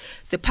that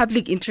the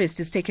public interest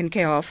is taken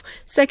care of.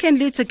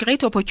 Secondly, it's a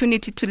great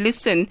opportunity to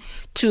listen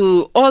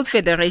to all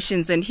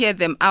federations and hear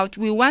them out.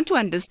 We want to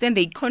understand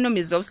the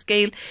economies of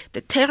scale,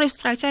 the tariff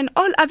structure, and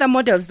all other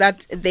models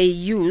that they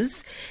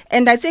use.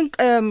 And I think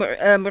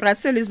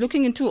Russell is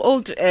looking into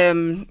old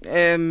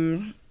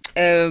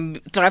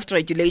draft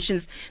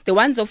regulations, the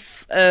ones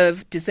of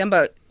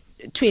December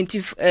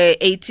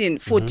 2018,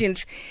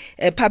 14th,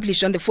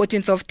 published on the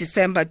 14th of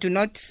December, do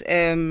not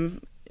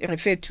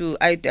refer to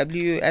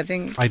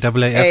IAAF,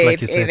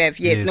 like you said.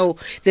 Yes, no,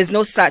 there's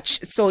no such.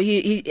 So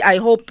I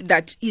hope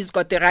that he's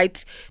got the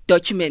right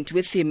document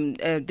with him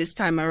this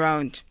time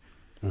around.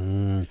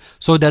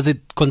 So does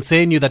it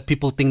concern you that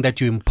people think that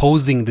you're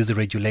imposing these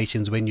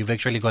regulations when you've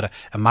actually got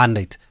a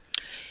mandate?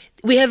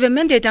 We have a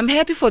mandate. I'm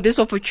happy for this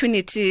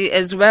opportunity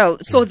as well,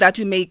 so that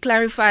we may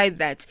clarify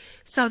that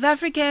South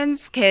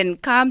Africans can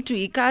come to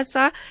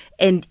ICASA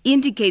and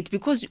indicate,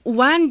 because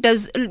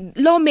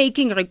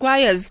lawmaking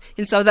requires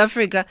in South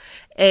Africa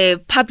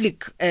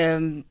public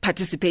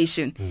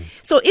participation.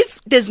 So if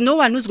there's no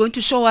one who's going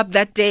to show up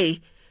that day,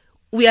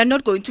 we are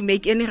not going to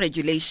make any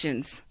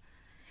regulations.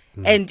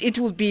 And it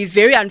would be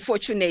very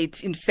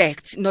unfortunate, in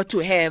fact, not to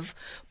have.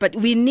 But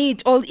we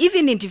need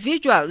even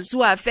individuals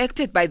who are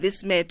affected by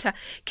this matter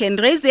can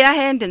raise their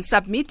hand and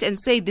submit and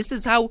say, this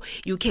is how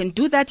you can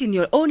do that in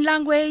your own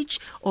language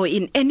or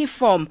in any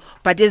form.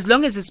 But as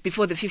long as it's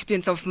before the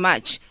 15th of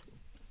March.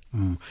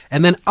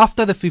 And then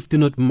after the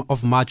 15th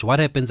of March, what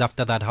happens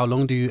after that? How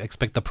long do you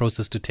expect the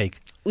process to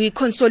take? We're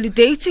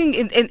consolidating,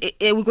 and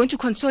we're going to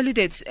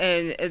consolidate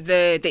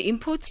the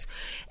inputs,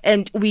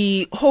 and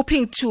we're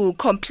hoping to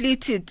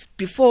complete it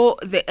before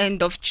the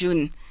end of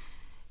June.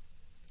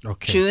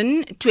 Okay.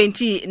 June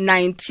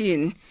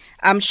 2019.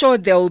 I'm sure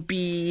there will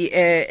be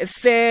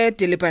fair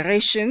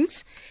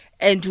deliberations,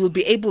 and we'll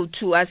be able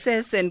to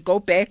assess and go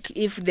back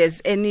if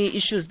there's any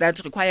issues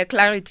that require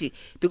clarity.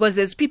 Because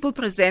as people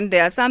present,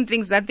 there are some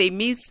things that they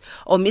miss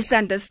or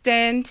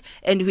misunderstand,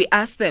 and we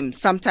ask them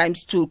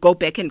sometimes to go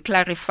back and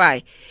clarify.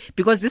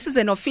 Because this is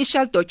an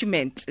official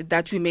document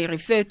that we may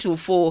refer to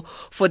for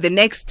the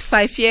next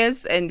 5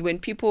 years, and when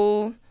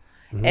people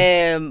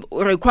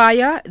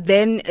require,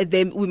 then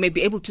we may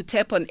be able to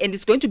tap on, and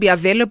it's going to be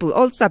available,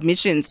 all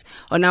submissions,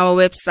 on our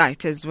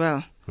website as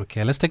well.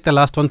 Okay, let's take the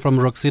last one from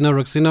Roxina.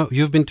 Roxina,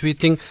 you've been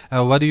tweeting.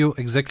 What do you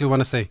exactly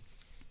want to say?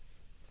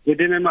 Good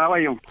evening, how are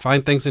you?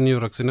 Fine, thanks, and you,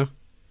 Roxina?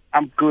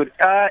 I'm good.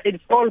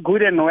 It's all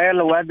good and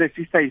well what the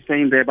sister is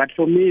saying there, but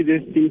for me,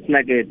 this seems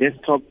like a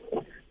desktop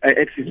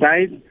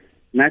exercise.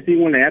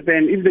 Nothing will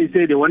happen. If they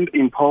say they want to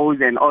impose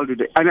and all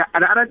the... And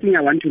another thing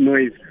I want to know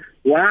is,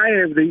 why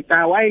is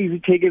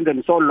it taking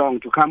them so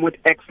long to come with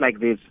acts like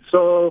this?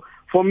 So,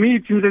 for me,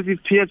 it seems as if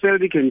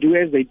TSL can do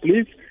as they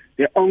please.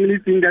 The only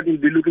thing that will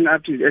be looking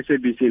up to is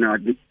SABC now.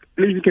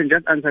 Please, you can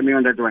just answer me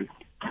on that one.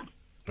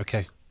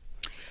 Okay.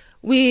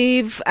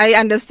 I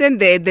understand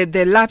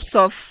the lapse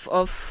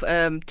of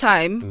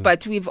time,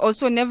 but we've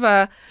also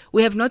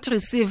we have not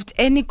received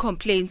any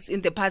complaints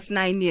in the past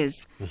 9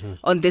 years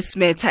on this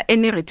matter,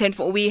 any return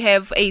for. We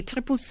have a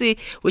CCC,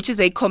 which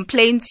is a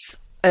complaints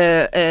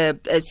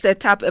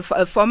setup,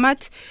 a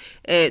format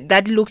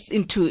that looks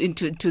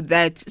into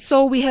that.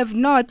 So we have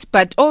not,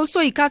 but also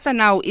ICASA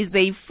now is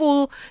a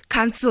full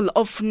council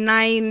of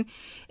 9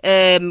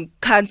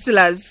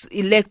 councillors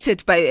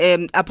elected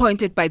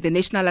appointed by the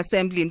National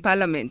Assembly in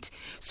Parliament.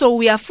 So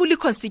we are fully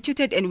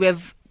constituted, and we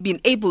have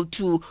been able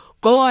to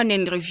go on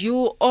and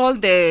review all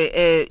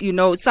the,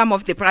 some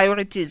of the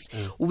priorities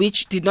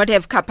which did not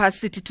have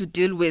capacity to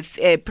deal with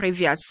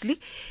previously.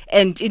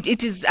 And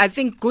it is, I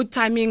think, good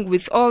timing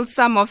with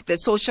some of the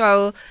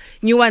social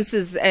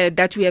nuances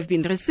that we have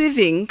been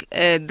receiving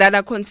that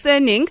are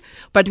concerning,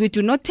 but we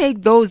do not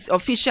take those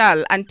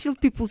official until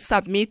people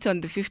submit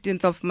on the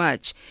 15th of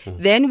March.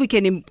 Then we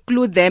can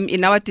include them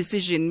in our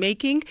decision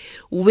making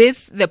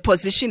with the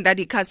position that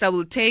ICASA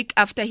will take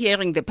after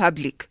hearing the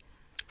public.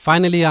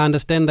 Finally, I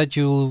understand that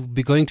you'll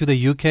be going to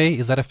the UK.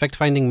 Is that a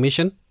fact-finding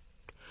mission?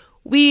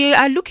 We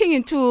are looking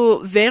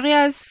into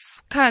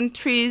various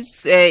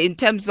countries in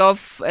terms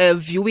of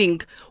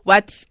viewing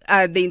what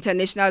are the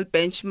international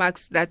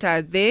benchmarks that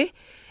are there.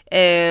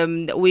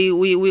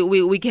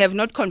 We have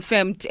not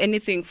confirmed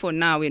anything for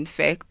now, in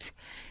fact.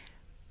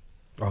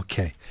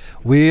 Okay.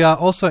 We are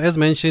also, as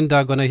mentioned,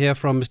 going to hear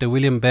from Mr.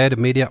 William Baird,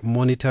 Media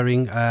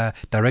Monitoring,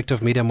 Director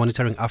of Media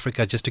Monitoring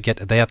Africa, just to get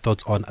their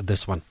thoughts on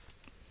this one.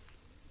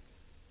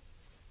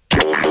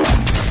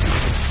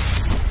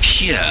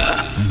 Here,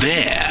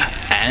 there,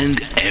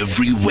 and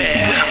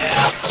everywhere.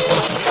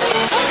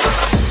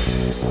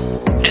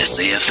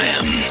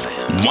 SAFM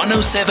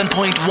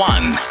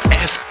 107.1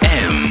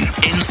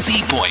 FM in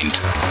Sea Point.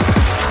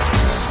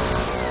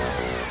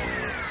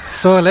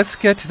 So let's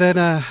get then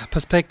a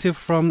perspective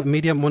from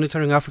Media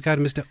Monitoring Africa.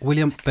 Mr.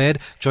 William Baird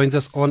joins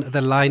us on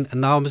the line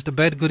now. Mr.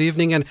 Baird, good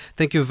evening, and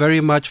thank you very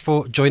much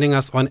for joining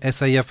us on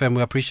SAFM.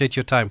 We appreciate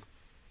your time.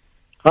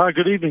 Hi,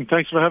 good evening.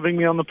 Thanks for having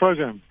me on the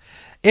program.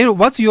 And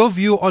what's your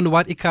view on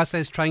what ICASA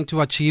is trying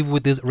to achieve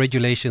with these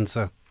regulations,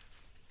 sir?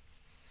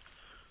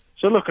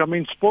 So look, I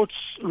mean, sports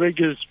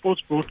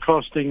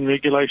broadcasting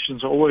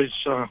regulations are always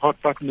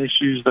hot button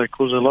issues. They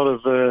cause a lot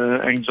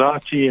of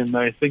anxiety, and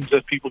they're things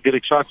that people get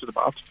excited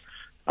about.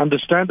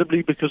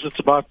 Understandably, because it's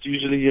about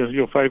usually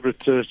your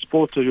favorite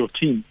sport or your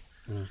team.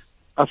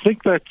 I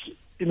think that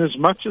in as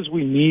much as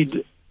we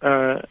need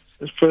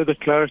further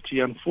clarity,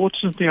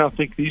 unfortunately, I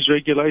think these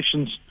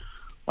regulations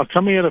are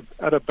coming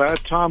at a bad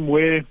time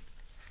where,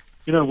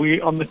 you know,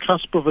 we're on the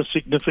cusp of a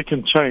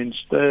significant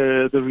change.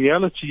 The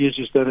reality is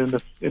that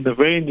in the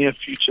very near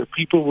future,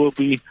 people will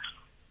be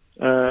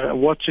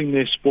watching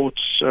their sports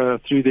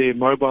through their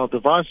mobile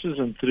devices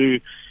and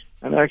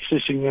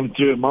accessing them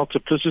through a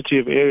multiplicity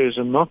of areas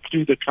and not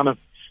through the kind of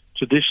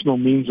traditional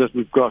means that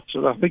we've got.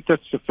 So I think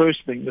that's the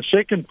first thing. The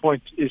second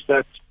point is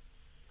that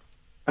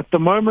at the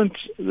moment,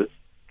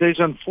 there's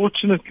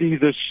unfortunately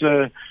this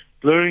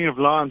blurring of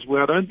lines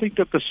where I don't think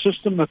that the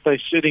system that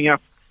they're setting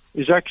up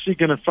is actually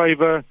going to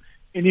favor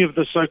any of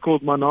the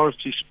so-called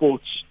minority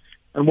sports.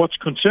 And what's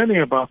concerning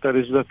about that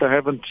is that they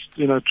haven't,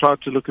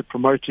 tried to look at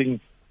promoting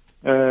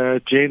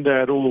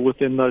gender at all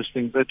within those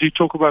things. They do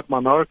talk about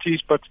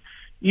minorities, but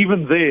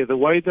even there, the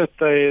way that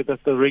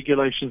the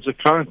regulations are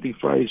currently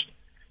phrased,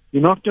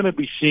 you're not going to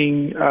be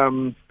seeing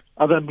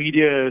other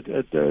media,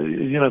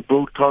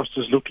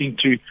 broadcasters looking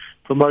to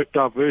promote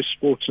diverse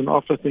sports and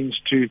offer things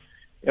to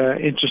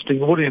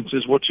interesting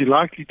audiences. What you're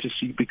likely to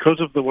see, because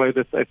of the way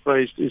that they're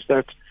phrased, is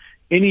that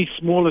any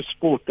smaller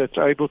sport that's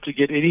able to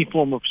get any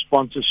form of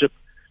sponsorship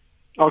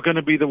are going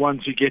to be the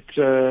ones who get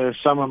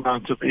some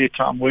amount of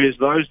airtime, whereas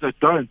those that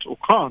don't or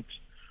can't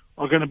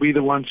are going to be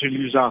the ones who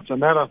lose out.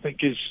 And that, I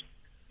think, is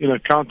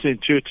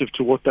counterintuitive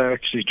to what they're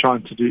actually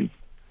trying to do.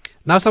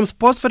 Now, some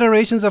sports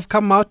federations have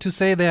come out to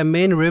say their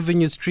main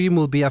revenue stream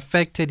will be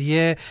affected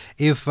here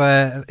if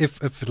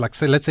like,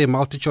 say, let's say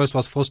MultiChoice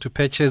was forced to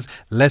purchase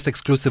less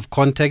exclusive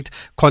content.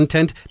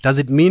 Does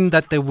it mean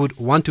that they would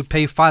want to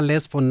pay far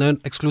less for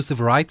non-exclusive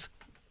rights?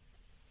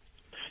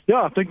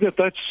 Yeah, I think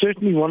that's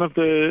certainly one of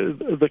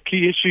the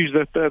key issues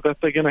that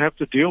they're going to have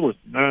to deal with.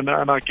 And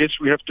I guess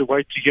we have to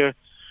wait to hear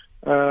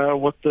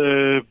what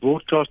the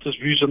broadcasters'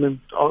 views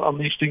on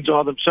these things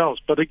are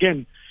themselves. But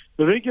again,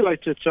 the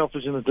regulator itself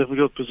is in a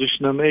difficult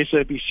position, and the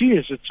SABC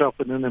is itself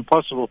in an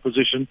impossible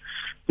position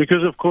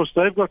because, of course,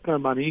 they've got no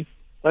money.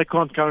 They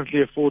can't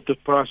currently afford the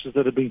prices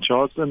that are being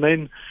charged. And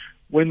then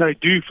when they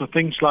do for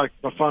things like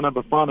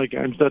Bafana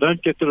games, they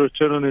don't get the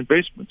return on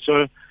investment.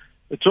 So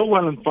it's all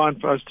well and fine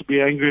for us to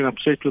be angry and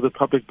upset with the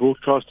public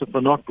broadcaster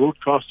for not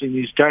broadcasting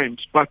these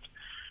games. But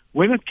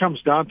when it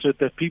comes down to it,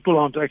 that people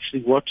aren't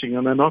actually watching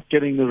and they're not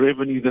getting the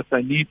revenue that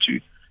they need to,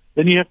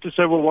 then you have to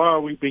say, well, why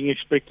are we being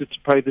expected to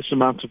pay this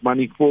amount of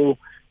money for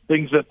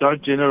things that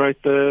don't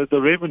generate the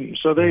revenue?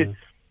 So there's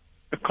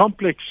a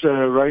complex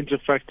range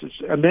of factors.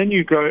 And then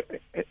you go,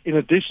 in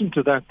addition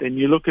to that, then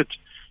you look at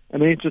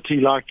an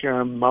entity like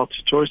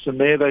MultiChoice, and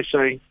there they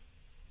say,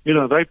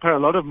 they pay a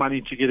lot of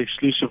money to get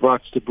exclusive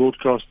rights to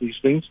broadcast these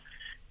things.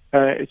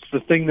 It's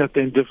the thing that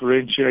then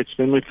differentiates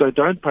them. If they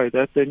don't pay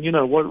that, then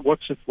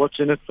what's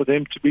in it for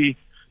them to be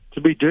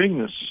doing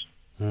this?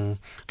 The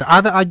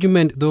other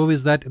argument, though,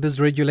 is that these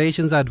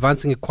regulations are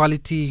advancing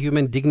equality,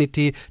 human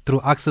dignity through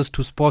access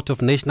to sport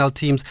of national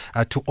teams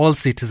to all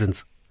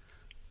citizens.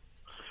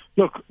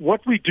 Look,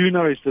 what we do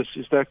know is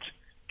that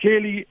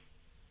clearly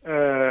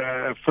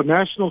for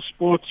national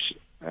sports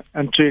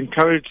and to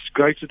encourage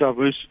greater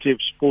diversity of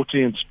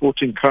sporting and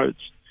sporting codes,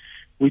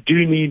 we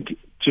do need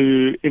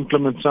to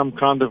implement some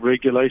kind of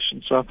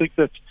regulation. So I think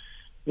that,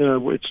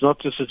 it's not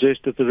to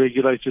suggest that the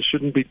regulators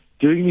shouldn't be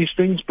doing these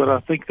things, but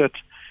I think that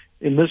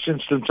in this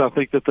instance, I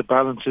think that the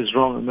balance is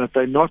wrong and that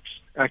they're not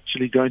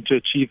actually going to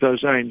achieve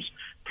those aims,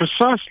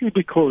 precisely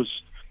because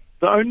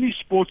the only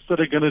sports that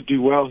are going to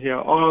do well here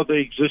are the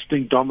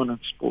existing dominant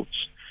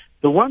sports.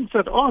 The ones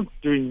that aren't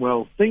doing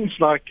well, things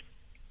like,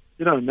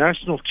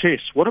 national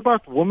chess. What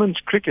about women's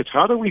cricket?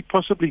 How do we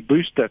possibly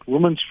boost that?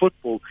 Women's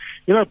football.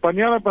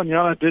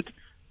 Banyana did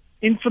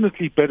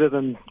infinitely better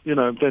than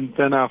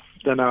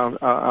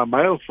our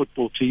male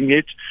football team.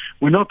 Yet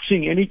we're not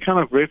seeing any kind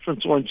of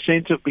reference or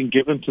incentive being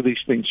given to these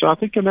things. So I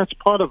think, and that's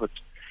part of it.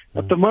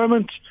 At the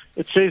moment,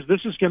 it says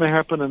this is going to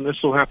happen and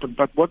this will happen.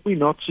 But what we're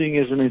not seeing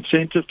is an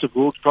incentive to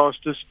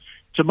broadcasters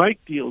to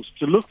make deals,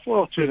 to look for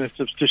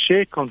alternatives, to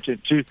share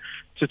content, to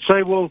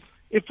say, well,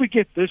 if we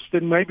get this,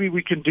 then maybe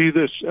we can do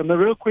this. And the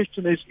real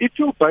question is, if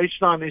your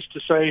baseline is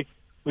to say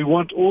we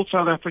want all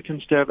South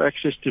Africans to have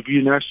access to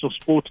view national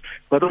sport,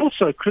 but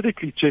also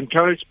critically to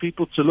encourage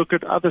people to look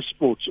at other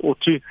sports or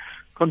to,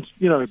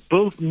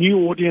 build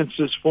new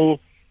audiences for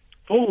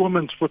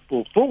women's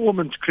football, for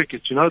women's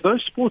cricket.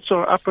 Those sports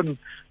are up and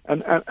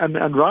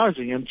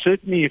rising. And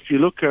certainly if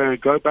you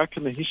go back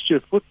in the history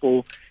of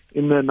football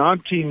in the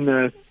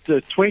 1920s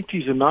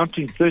and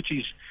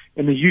 1930s,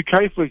 in the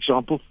UK, for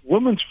example,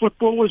 women's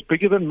football was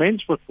bigger than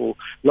men's football,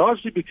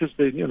 largely because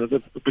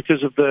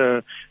because of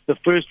the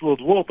First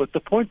World War. But the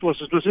point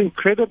was it was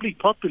incredibly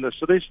popular.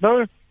 So there's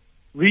no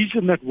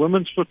reason that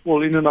women's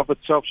football in and of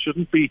itself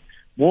shouldn't be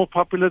more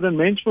popular than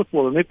men's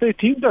football. And if their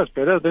team does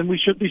better, then we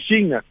should be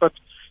seeing that. But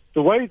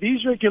the way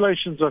these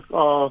regulations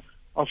are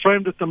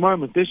framed at the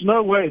moment, there's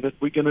no way that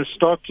we're going to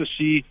start to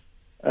see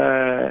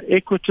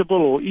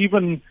equitable or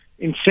even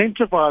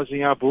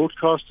incentivizing our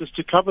broadcasters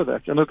to cover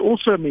that. And it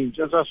also means,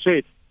 as I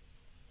said,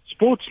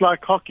 sports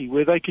like hockey,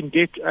 where they can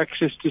get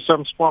access to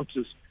some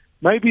sponsors,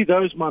 maybe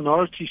those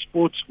minority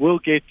sports will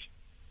get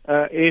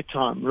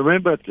airtime.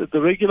 Remember, the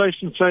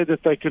regulations say that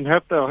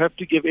they'll have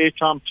to give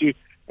airtime to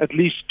at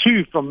least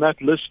 2 from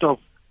that list of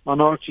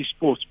minority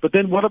sports. But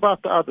then what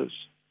about the others?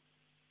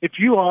 If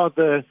you are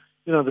the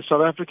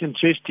South African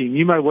chess team,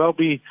 you may well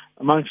be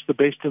amongst the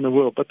best in the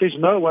world, but there's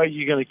no way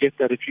you're going to get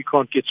that if you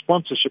can't get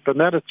sponsorship, and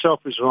that itself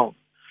is wrong.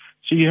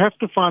 So you have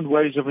to find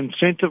ways of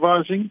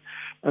incentivizing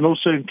and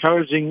also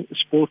encouraging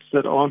sports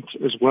that aren't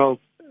as well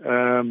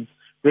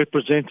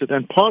represented.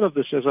 And part of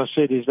this, as I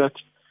said, is that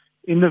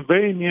in the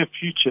very near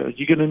future,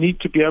 you're going to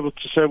need to be able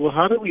to say, well,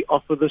 how do we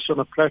offer this on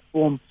a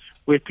platform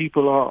where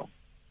people are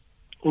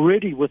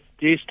already with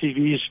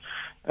DSTV's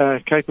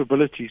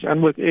capabilities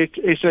and with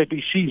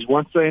SABC's,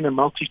 once they're in a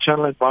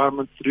multi-channel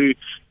environment through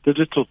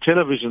digital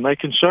television, they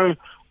can show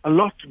a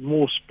lot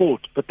more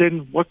sport. But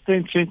then what's the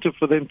incentive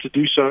for them to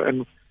do so,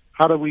 and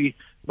how do we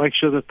make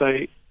sure that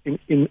they,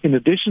 in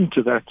addition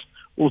to that,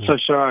 also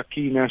show our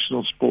key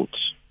national sports?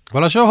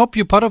 Well, I sure hope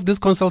you're part of this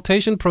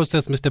consultation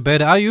process, Mr.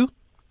 Bede. Are you?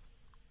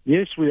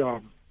 Yes, we are.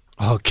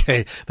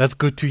 Okay, that's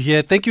good to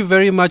hear. Thank you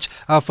very much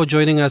for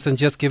joining us and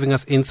just giving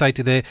us insight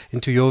there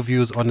into your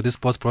views on this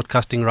sports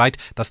broadcasting right.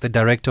 That's the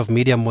Director of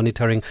Media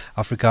Monitoring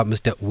Africa,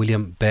 Mr.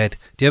 William Bede.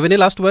 Do you have any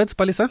last words,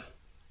 Palisa?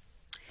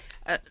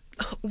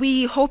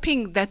 We're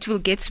hoping that we'll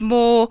get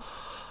more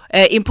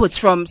inputs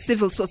from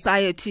civil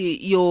society.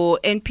 Your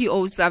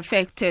NPOs are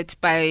affected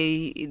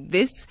by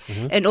this,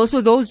 and also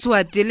those who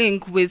are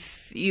dealing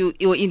with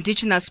your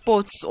indigenous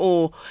sports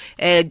or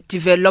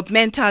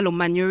developmental or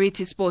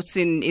minority sports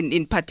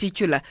in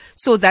particular,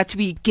 so that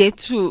we get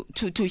to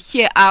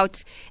hear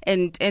out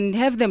and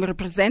have them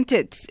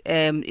represented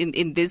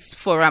in this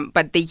forum.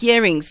 But the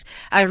hearings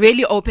are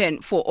really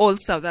open for all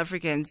South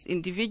Africans,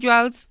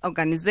 individuals,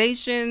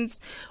 organizations,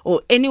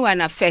 or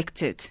anyone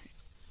affected.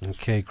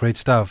 Okay, great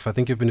stuff. I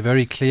think you've been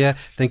very clear.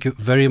 Thank you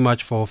very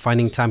much for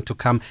finding time to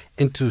come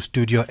into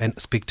studio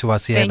and speak to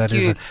us here. Thank that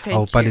you. is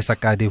Palisa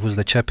Kade, who's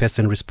the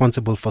chairperson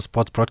responsible for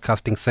sports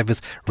broadcasting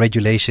service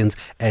regulations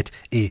at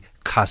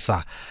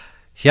ICASA.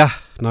 Yeah,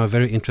 now a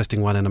very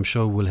interesting one, and I'm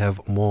sure we'll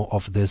have more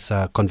of these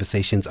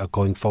conversations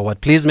going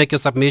forward. Please make your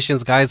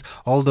submissions, guys.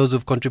 All those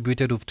who've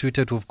contributed, who've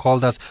tweeted, who've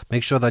called us,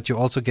 make sure that you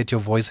also get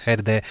your voice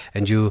heard there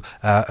and you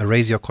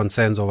raise your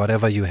concerns or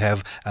whatever you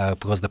have,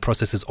 because the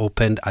process is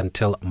opened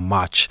until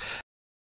March.